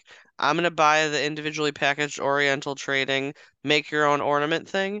like, I'm gonna buy the individually packaged Oriental Trading make your own ornament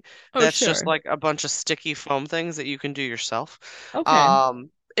thing. Oh, That's just sure. like a bunch of sticky foam things that you can do yourself. Okay.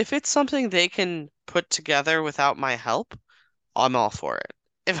 If it's something they can put together without my help, I'm all for it.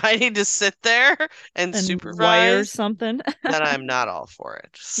 If I need to sit there and And wire supervise, something. then I'm not all for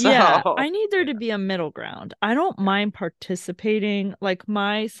it. Yeah, So, I need there yeah, to be a middle ground. I don't yeah. mind participating. Like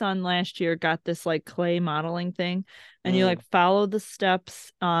my son last year got this like clay modeling thing, and you like Mm, follow the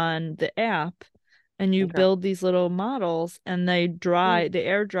steps on the app and you okay. build these little models and they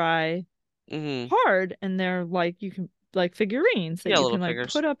air dry Mm-hmm. hard and they're like you can like figurines that Yeah, you little can like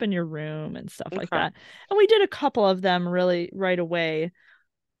figures. put up in your room and stuff like Okay. that. And we did a couple of them really right away,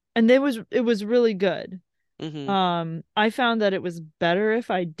 and it was really good. Mm-hmm. I found that it was better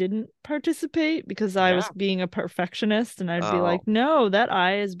if I didn't participate because I was Yeah. being a perfectionist and I'd be Oh. like, no, that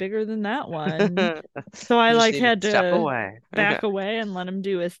eye is bigger than that one. So I You just like need to had step to away. Okay. back away and let him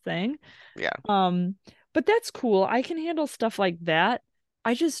do his thing. Yeah. Um, but that's cool. I can handle stuff like that.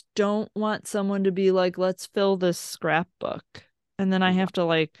 I just don't want someone to be like, let's fill this scrapbook. And then I No, have to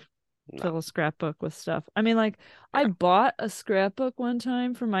like no. fill a scrapbook with stuff. I mean, like, I Yeah. bought a scrapbook one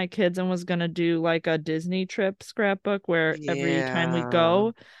time for my kids and was gonna do like a Disney trip scrapbook where every time we Yeah.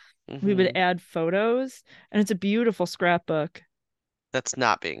 go, we would Hmm. add photos, and it's a beautiful scrapbook. That's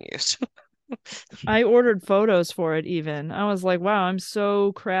not being used. I ordered photos for it even. I was like, wow, I'm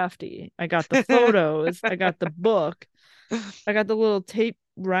so crafty. I got the photos, I got the book, I got the little tape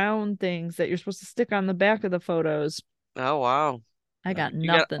round things that you're supposed to stick on the back of the photos. Oh, wow. I got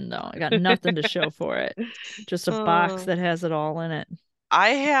You got nothing though. I got nothing to show for it. Just a box uh, that has it all in it. I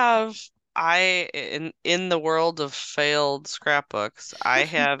have I in the world of failed scrapbooks, I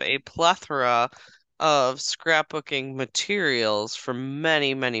have a plethora of scrapbooking materials from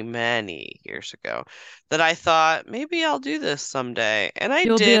many, many, many years ago that I thought maybe I'll do this someday. And I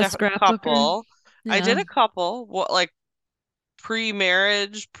You'll be did a a scrapbooker? couple. I Yeah, did a couple, what like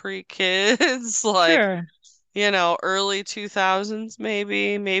pre-marriage, pre-kids, like sure. early 2000s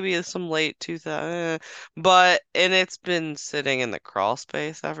maybe some late 2000, but and it's been sitting in the crawl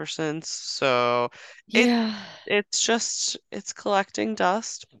space ever since. So it Yeah. it's collecting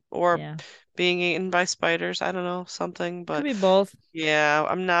dust or Yeah. being eaten by spiders. I don't know, something, Could but be both. yeah,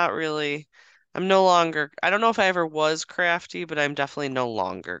 I'm no longer, I don't know if I ever was crafty, but I'm definitely no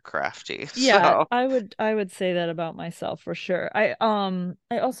longer crafty. Yeah, So, I would say that about myself for sure. I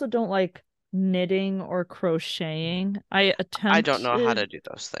also don't like knitting or crocheting. I I don't know how to attempted do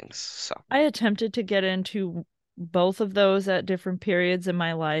those things. So, I attempted to get into both of those at different periods in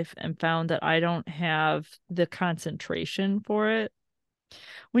my life and found that I don't have the concentration for it.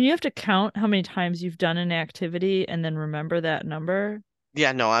 When you have to count how many times you've done an activity and then remember that number,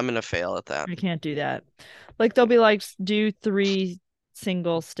 yeah, no, I'm gonna fail at that. I can't do that. Like they'll be like, do 3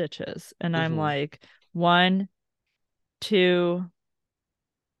 single stitches, and I'm Hmm. like, 1, 2.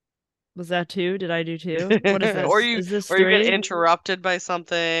 Was that 2? Did I do 2? What is Or this? you Is this or you get 3? interrupted by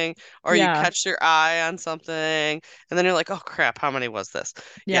something, or you Yeah, catch your eye on something, and then you're like, "Oh crap, how many was this?"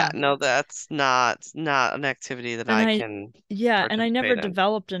 Yeah, yeah. no, that's not an activity that And I I, can yeah, and I never participate in.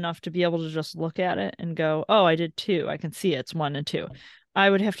 developed enough to be able to just look at it and go, oh, I did 2. I can see it's 1 and 2. I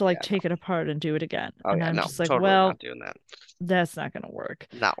would have to like Yeah, take it apart and do it again. oh And yeah, I'm no, just like, totally well, not doing that. that's not going to work.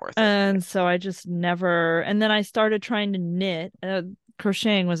 Not worth it. And so I just never, and then I started trying to knit.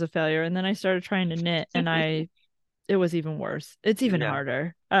 Crocheting was a failure. And then I started trying to knit and it was even worse. It's even Yeah.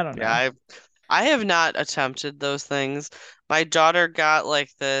 harder. I don't Yeah, know. I have not attempted those things. My daughter got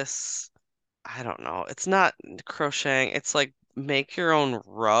like this, I don't know. It's not crocheting. It's like make your own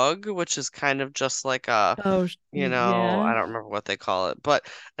rug, which is kind of just like a, Oh, I yeah. don't remember what they call it. But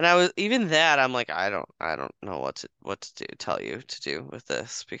and I was even that I'm like I don't know what to do tell you to do with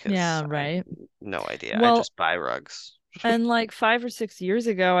this because Yeah, I right. no idea. I Well, just buy rugs. and like 5 or 6 years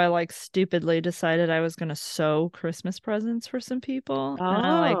ago, I like stupidly decided I was gonna sew Christmas presents for some people. And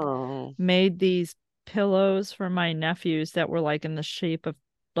I like Oh. made these pillows for my nephews that were like in the shape of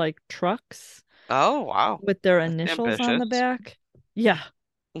like trucks Oh, wow. with their That's initials on the ambitious. back. Yeah,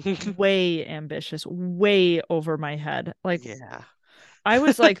 way ambitious, way over my head. Like Yeah. I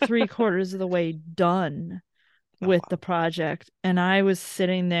was like 3/4 of the way done Oh, with wow. the project, and I was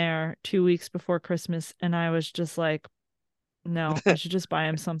sitting there 2 weeks before Christmas, and I was just like, no, I should just buy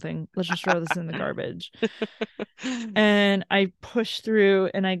him something. Let's just throw this in the garbage. And I pushed through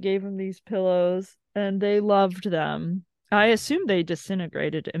and I gave him these pillows and they loved them. I assume they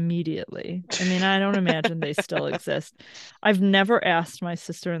disintegrated immediately. I mean, I don't imagine they still exist. I've never asked my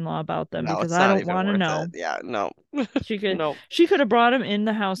sister-in-law about them No, because it's I not don't even want to worth it. know. Yeah, no. She could No. she could have brought them in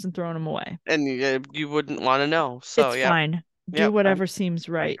the house and thrown them away. And you wouldn't want to know. So, It's yep. fine. Do Yep, whatever seems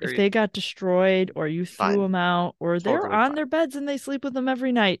I right. If agreed. they got destroyed or you threw Fine. them out or they're Totally on fine. their beds and they sleep with them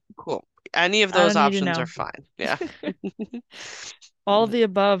every night, Cool. Any of I those don't need to options are know. fine. Yeah. All of the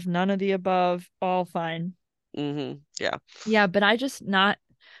above, none of the above, all fine. Yeah. Yeah, but I just not,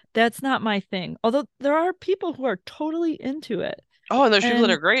 that's not my thing. Although there are people who are totally into it. Oh, and there's people that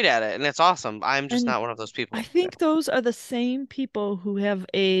are And great at it, and it's awesome. I'm just and not one of those I people. Yeah. think those are the same people who have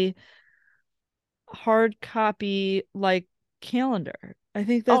a hard copy like calendar. I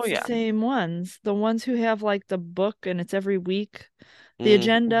think Oh, that's the yeah. same ones. The ones who have like the book and it's every week, the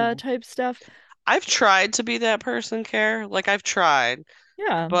agenda Mm-hmm. type stuff. I've tried to be that person, Care. Like I've tried,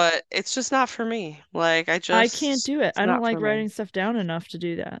 Yeah. but it's just not for me. Like I can't do it. it's I don't not for like me. writing stuff down enough to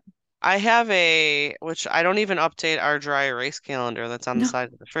do that. I have which I don't even update our dry erase calendar that's on the No.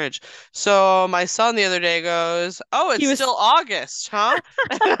 side of the fridge. So my son the other day goes, "Oh, it's He was still August, huh?"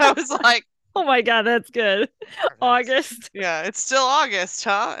 And I was like, Oh my God, that's good. August. "Yeah, it's still August,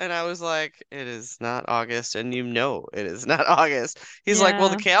 huh?" And I was like, "It is not August, and you know it is not August." He's like, "Well,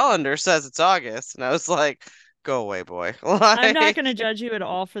 the Yeah. calendar says it's August." And I was like, "Go away, boy." I'm not going to Like, judge you at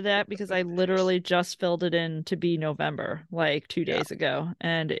all for that because I literally just filled it in to be November like two yeah, days ago,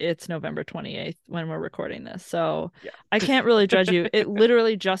 and it's November 28th when we're recording this. So yeah. I can't really judge you. It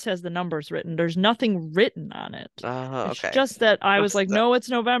literally just has the numbers written. There's nothing written on it. It's Okay. just that I was Just like, no, it's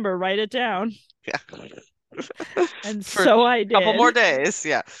November, write it down. yeah. And For a so I couple more did. days.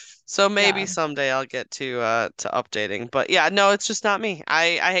 Yeah. So maybe Yeah. someday I'll get to updating. But yeah, no, it's just not me.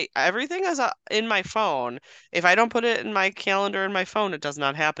 Everything is in my phone. If I don't put it in my calendar in my phone, it does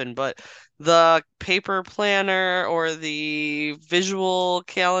not happen. But the paper planner or the visual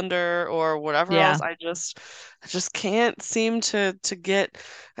calendar or whatever else, Yeah. I just can't seem to get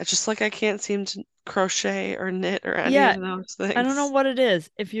I can't seem to crochet or knit or any Yeah. of those I don't know things. what it is.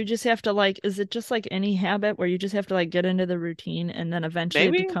 If you just have to like, is it just like any habit where you just have to like get into the routine and then eventually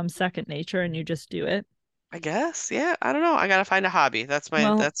it Maybe. becomes second nature and you just do it? I guess. Yeah, I don't know. I gotta find a hobby.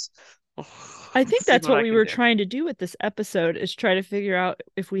 Well, That's I think see that's what what I we can were do. trying to do with this episode is try to figure out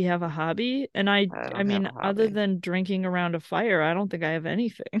if we have a hobby. And I I don't have mean, a other hobby. than drinking around a fire, I don't think I have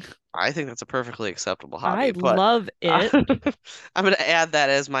anything. I think that's a perfectly acceptable I hobby, but love it. I'm gonna add that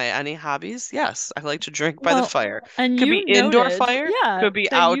as my any hobbies. Yes, I like to drink by the Well, fire. and Could be you indoor noted, fire, yeah, could be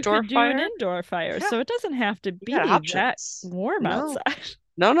that you outdoor could do an fire. indoor fire. Yeah, So it doesn't have to we got be that options. warm No, outside.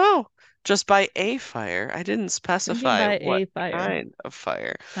 no, no. Just by a fire. I didn't Drinking specify by what a fire. kind of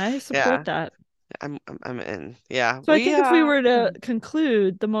fire. I Yeah, support that. I'm in. Yeah, So I think if we were yeah. to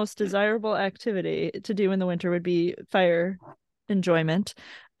conclude, the most desirable activity to do in the winter would be fire enjoyment,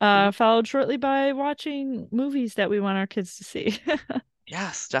 Mhm. followed shortly by watching movies that we want our kids to see.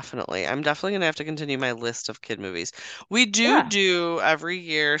 Yes, definitely. I'm definitely gonna have to continue my list of kid movies. We do Yeah, do every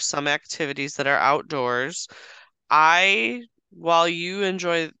year some activities that are outdoors. I, while you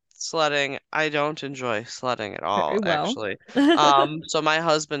enjoy sledding, I don't enjoy sledding at all, very well. actually. So my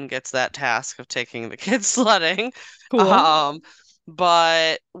husband gets that task of taking the kids sledding. Cool. Um,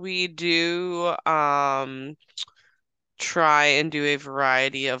 but we do try and do a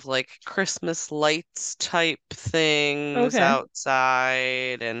variety of like Christmas lights type things Okay.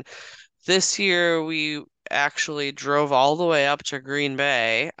 outside. And this year we actually drove all the way up to Green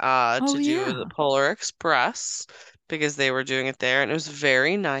Bay Oh to do the yeah. Polar Express because they were doing it there and it was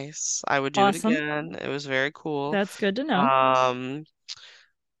very nice. I would do it Awesome. again. It was very cool. That's good to know. Um,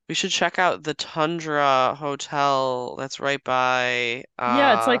 we should check out the Tundra Hotel that's right by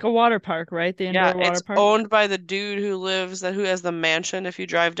Yeah, it's like a water park, right? The yeah, indoor water it's park. owned by the dude who has the mansion if you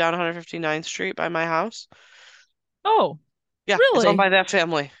drive down 159th Street by my house. Oh, Yeah, it's owned really? by that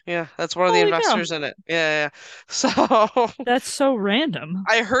family. Yeah, that's one of the Holy cow. investors in it. Yeah, yeah. So That's so random.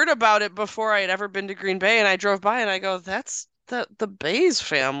 I heard about it before I had ever been to Green Bay and I drove by and I go, that's the Bays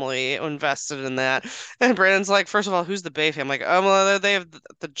family invested in that. And Brandon's like, first of all, who's the Bay family? I'm like, oh, well, they have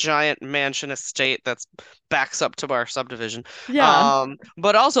the giant mansion estate that's backs up to our subdivision. Yeah.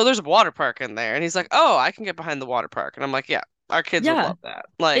 But also there's a water park in there. And he's like, oh, I can get behind the water park. And I'm like, yeah, our kids would Yeah. love that.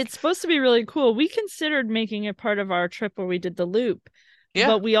 Like, It's supposed to be really cool. We considered making it part of our trip where we did the loop, yeah.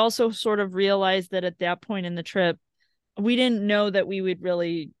 but we also sort of realized that at that point in the trip, we didn't know that we would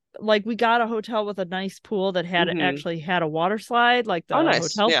really like we got a hotel with a nice pool that had Hmm. actually had a water slide. Like Oh, the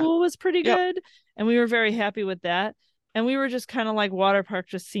nice. hotel Yeah. pool was pretty Yep. good. And we were very happy with that. And we were just kind of like water park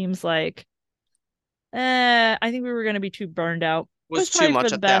just seems like I think we were gonna be too burned out. It was Was too probably for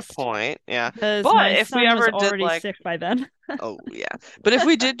much the at that best point. Yeah. because But my if we son was ever did already like sick by then. oh yeah. But if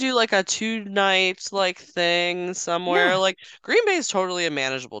we did do like a 2 night like thing somewhere, Yeah. like Green Bay is totally a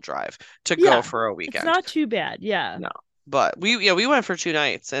manageable drive to go Yeah. for a It's weekend. not too bad. Yeah. No. But we went for 2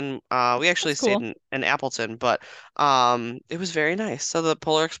 nights and we actually That's stayed cool. in Appleton, but it was very nice. So the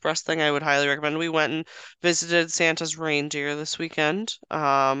Polar Express thing I would highly recommend. We went and visited Santa's reindeer this weekend.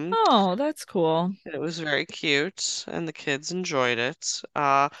 Oh, that's cool. It was very cute and the kids enjoyed it.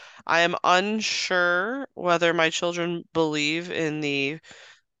 I am unsure whether my children believe in the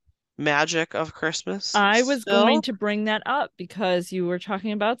magic of Christmas I was going still. to bring that up because you were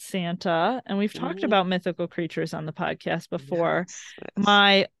talking about Santa, and we've talked Mhm. about mythical creatures on the podcast before. Yes, yes.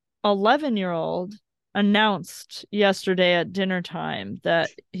 My 11-year-old announced yesterday at dinner time that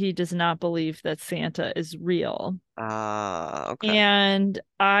he does not believe that Santa is real. Okay. And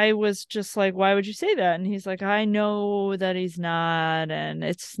I was just like, why would you say that? And he's like, I know that he's not, and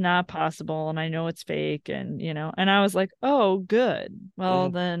it's not possible, and I know it's fake, and and I was like, oh, good. Well,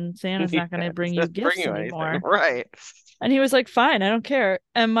 Mhm. then Santa's Yeah, not going to bring you doesn't bring gifts you anything, anymore. right? And he was like, fine, I don't care.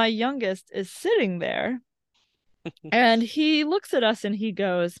 And my youngest is sitting there, and he looks at us and he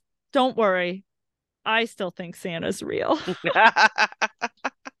goes, don't worry, I still think Santa's real.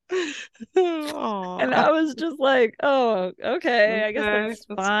 And Aw. I was just like, oh, okay, I guess Okay, that's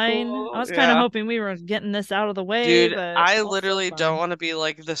that's fine. I cool. was kind of Yeah. hoping we were getting this out of the way, Dude, but I also literally don't fine. want to be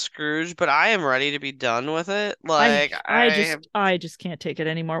like the Scrooge, but I am ready to be done with it. I Like I I have, just I just can't take it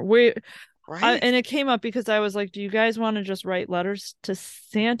anymore. right? And it came up because I was like, do you guys want to just write letters to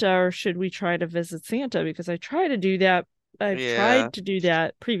Santa or should we try to visit Santa? Because I try to do that. I've Yeah. tried to do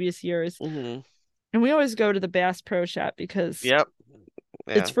that previous years. Hmm. And we always go to the Bass Pro Shop because Yep.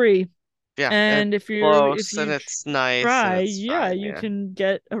 it's Yeah. free. Yeah. And And it's if close and you it's nice and try, it's yeah, fine. you Yeah. can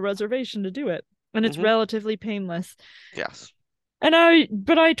get a reservation to do it. And it's Hmm. relatively painless. Yes.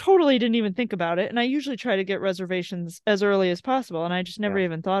 But I totally didn't even think about it. And I usually try to get reservations as early as possible. And I just never Yeah.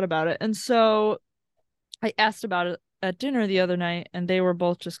 even thought about it. And so I asked about it at dinner the other night, and they were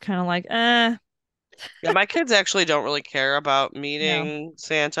both just kind of like, Yeah, my kids actually don't really care about no, meeting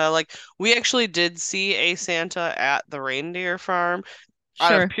Santa. Like, we actually did see a Santa at the reindeer farm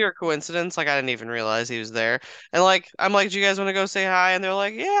out of sure. pure coincidence. Like, I didn't even realize he was there. And, like, I'm like, do you guys want to go say hi? And they're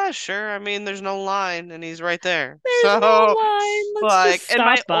like, yeah, sure. I mean, there's no line, and he's right there. There's no So, line. Let's just like,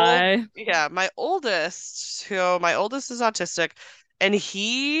 and stop by. my oldest is autistic, and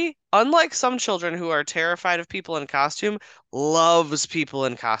he, unlike some children who are terrified of people in costume, loves people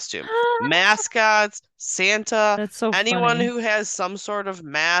in costume. Mascots, Santa, That's so anyone funny. who has some sort of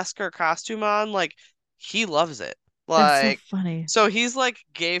mask or costume on, like, he loves it. That's so Like, funny. so he's like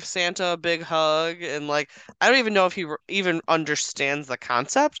gave Santa a big hug, and like I don't even know if he even understands the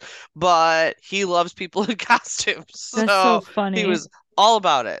concept, but he loves people in costumes. That's so So he funny. was all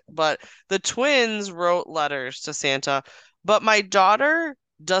about it. But the twins wrote letters to Santa, but my daughter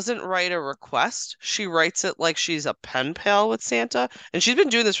doesn't write a request. She writes it like she's a pen pal with Santa, and she's been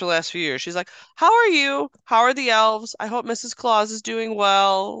doing this for the last few years. She's like, "How are you? How are the elves? I hope Mrs. Claus is doing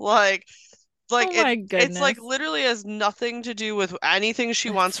well." Like Oh my it's like goodness. literally has nothing to do with anything she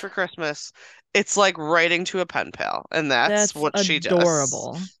wants That's for Christmas. It's like writing to a pen pal, and that's that's what she does.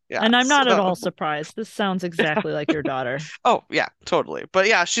 adorable. Yeah. And I'm not at So, all surprised. This sounds exactly like your daughter. oh yeah, totally. But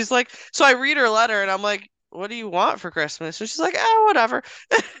yeah, she's like, so I read her letter, and I'm like, what do you want for Christmas? And she's like, oh, whatever.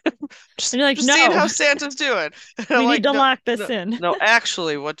 And you're like, Just seeing no, how Santa's doing. And I'm we need like, to no, lock no, this in. no,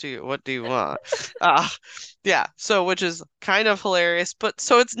 actually, what do you want? Uh, yeah, so which is kind of hilarious, but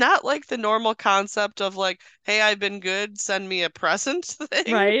so it's not like the normal concept of like, hey, I've been good, send me a present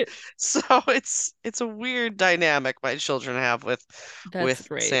thing. Right? So it's a weird dynamic my children have That's with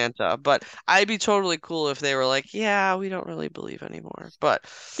great. Santa, but I'd be totally cool if they were like, yeah, we don't really believe anymore. But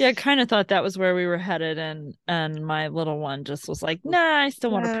Yeah, I kind of thought that was where we were headed, and my little one just was like, nah, I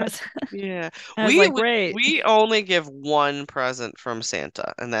still want a yeah, present. yeah. I was We like, we great. we only give one present from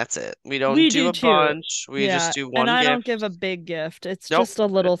Santa, and that's it. We don't We do do a too. bunch. We just Yeah. do And one I don't gift. give a big gift. It's Nope, just a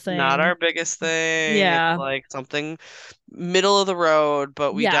little it's not thing. our biggest thing. It's Yeah. like something middle of the road,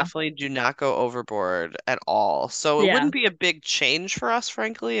 but we Yeah. definitely do not go overboard at all. So it Yeah. wouldn't be a big change for us,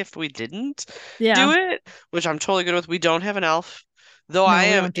 frankly, if we didn't Yeah. do it, which I'm totally good with. We don't have an elf, though I No,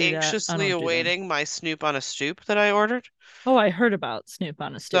 we am don't do that. I anxiously don't do that. awaiting my Snoop on a Stoop that I ordered. Oh, I heard about Snoop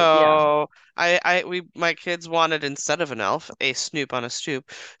on a Stoop. Yeah. So my kids wanted instead of an elf, a Snoop on a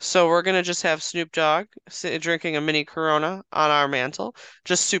stoop. So we're gonna just have Snoop Dogg drinking a mini Corona on our mantle,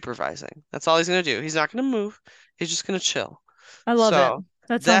 just supervising. That's all he's gonna do. He's not gonna move. He's just gonna chill. I love it. So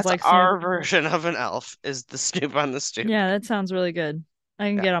That sounds that's like Snoop. our version of an elf is the Snoop on the stoop. Yeah, that sounds really good. I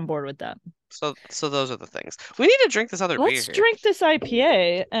can Yeah. get on board with that. So those are the things. We need to drink this other beer Let's here. drink this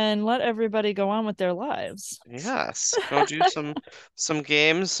IPA and let everybody go on with their lives. Yes. Go do some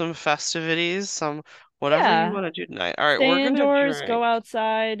games, some festivities, some whatever you Yeah. want to do tonight. All right, we're Stay gonna indoors, go drink.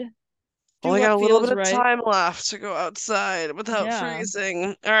 outside, do Only got what a little feels bit of right. time left to go outside without Yeah.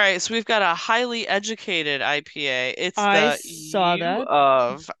 freezing. All right, so we've got a highly educated IPA. It's I the saw U that.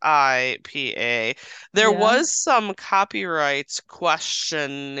 of IPA. There Yeah. was some copyright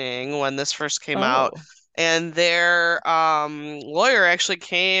questioning when this first came out, Oh. and their lawyer actually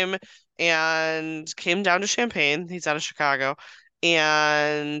came down to Champaign. He's out of Chicago,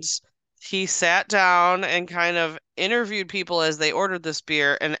 and he sat down and kind of interviewed people as they ordered this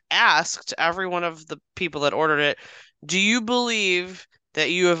beer and asked every one of the people that ordered it, "Do you believe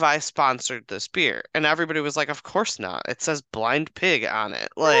that U of I sponsored this beer?" And everybody was like, "Of course not. It says Blind Pig on it."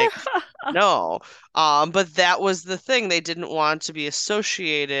 Like, no. But that was the thing. They didn't want to be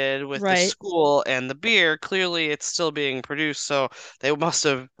associated with the Right. school and the beer. Clearly, it's still being produced, so they must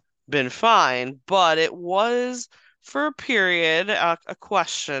have been fine. But it was for a period a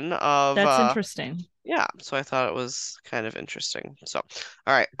question of That's interesting. yeah. So I thought it was kind of interesting. So,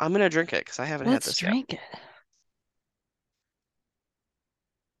 all right, I'm gonna drink it because I haven't had Let's this yet. drink it.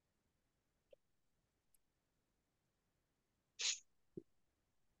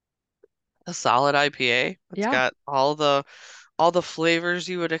 A solid IPA. It's Yeah. got all the flavors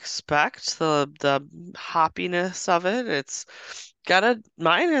you would expect, the hoppiness of it. It's got a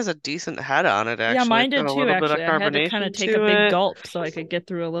mine has a decent head on it Yeah, actually. mine It's got did a too, little bit of actually. I had to kind of carbonation take a to big it. gulp so I could get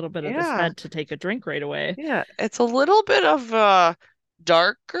through a little bit of this Yeah. head to take a drink right away. Yeah, it's a little bit of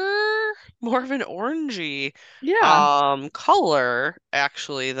darker, more of an orangey Yeah. color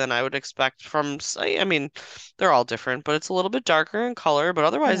actually than I would expect from I mean, they're all different, but it's a little bit darker in color, but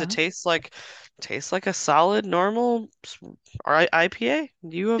otherwise it Yeah. tastes like a solid normal IPA,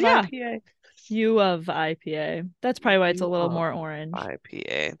 U of Yeah. IPA. U of IPA. That's probably why it's a U little of more orange.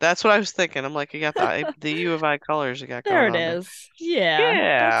 IPA. That's what I was thinking. I'm like, you got the U of I colors you got There going it on there. is. Yeah,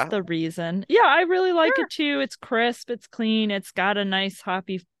 that's Yeah, the reason. Yeah, I really like sure. it too. It's crisp, it's clean, it's got a nice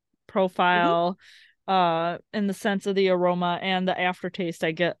hoppy Mhm. profile, in the sense of the aroma and the aftertaste.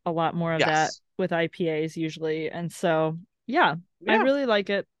 I get a lot more of that Yes. with IPAs usually. And so, yeah, I Yeah. really like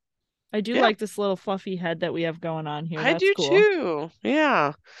it. I do Yeah. like this little fluffy head that we have going on here. I That's do cool. too.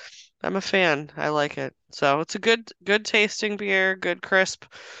 Yeah. I'm a fan. I like it. So it's a good tasting beer, good crisp.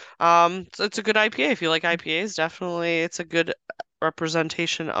 So it's a good IPA. If you like IPAs, definitely it's a good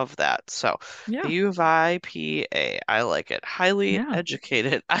representation of that. So Yeah. the U of IPA, I like it. Highly Yeah.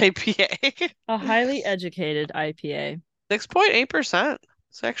 educated IPA. A highly educated IPA. 6.8%.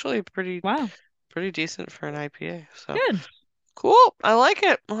 It's actually pretty Wow. pretty decent for an IPA. So Good. cool. I like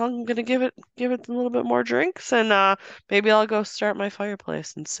it. Well, I'm gonna give it a little bit more drinks, and maybe I'll go start my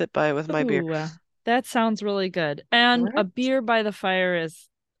fireplace and sit by it with my beer. Ooh, that sounds really good. And a Right? beer by the fire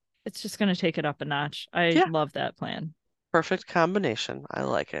it's just going to take it up a notch. I Yeah, love that plan. perfect combination. I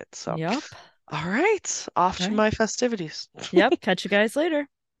like it. So, Yep. all right, off All to right. my festivities. Yep. Catch you guys later.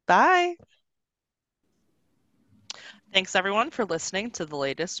 Bye. Thanks everyone for listening to the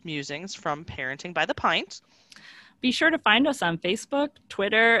latest musings from Parenting by the Pint. Be sure to find us on Facebook,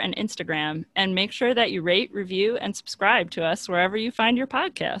 Twitter, and Instagram, and make sure that you rate, review, and subscribe to us wherever you find your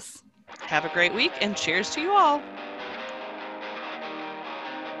podcasts. Have a great week and cheers to you all.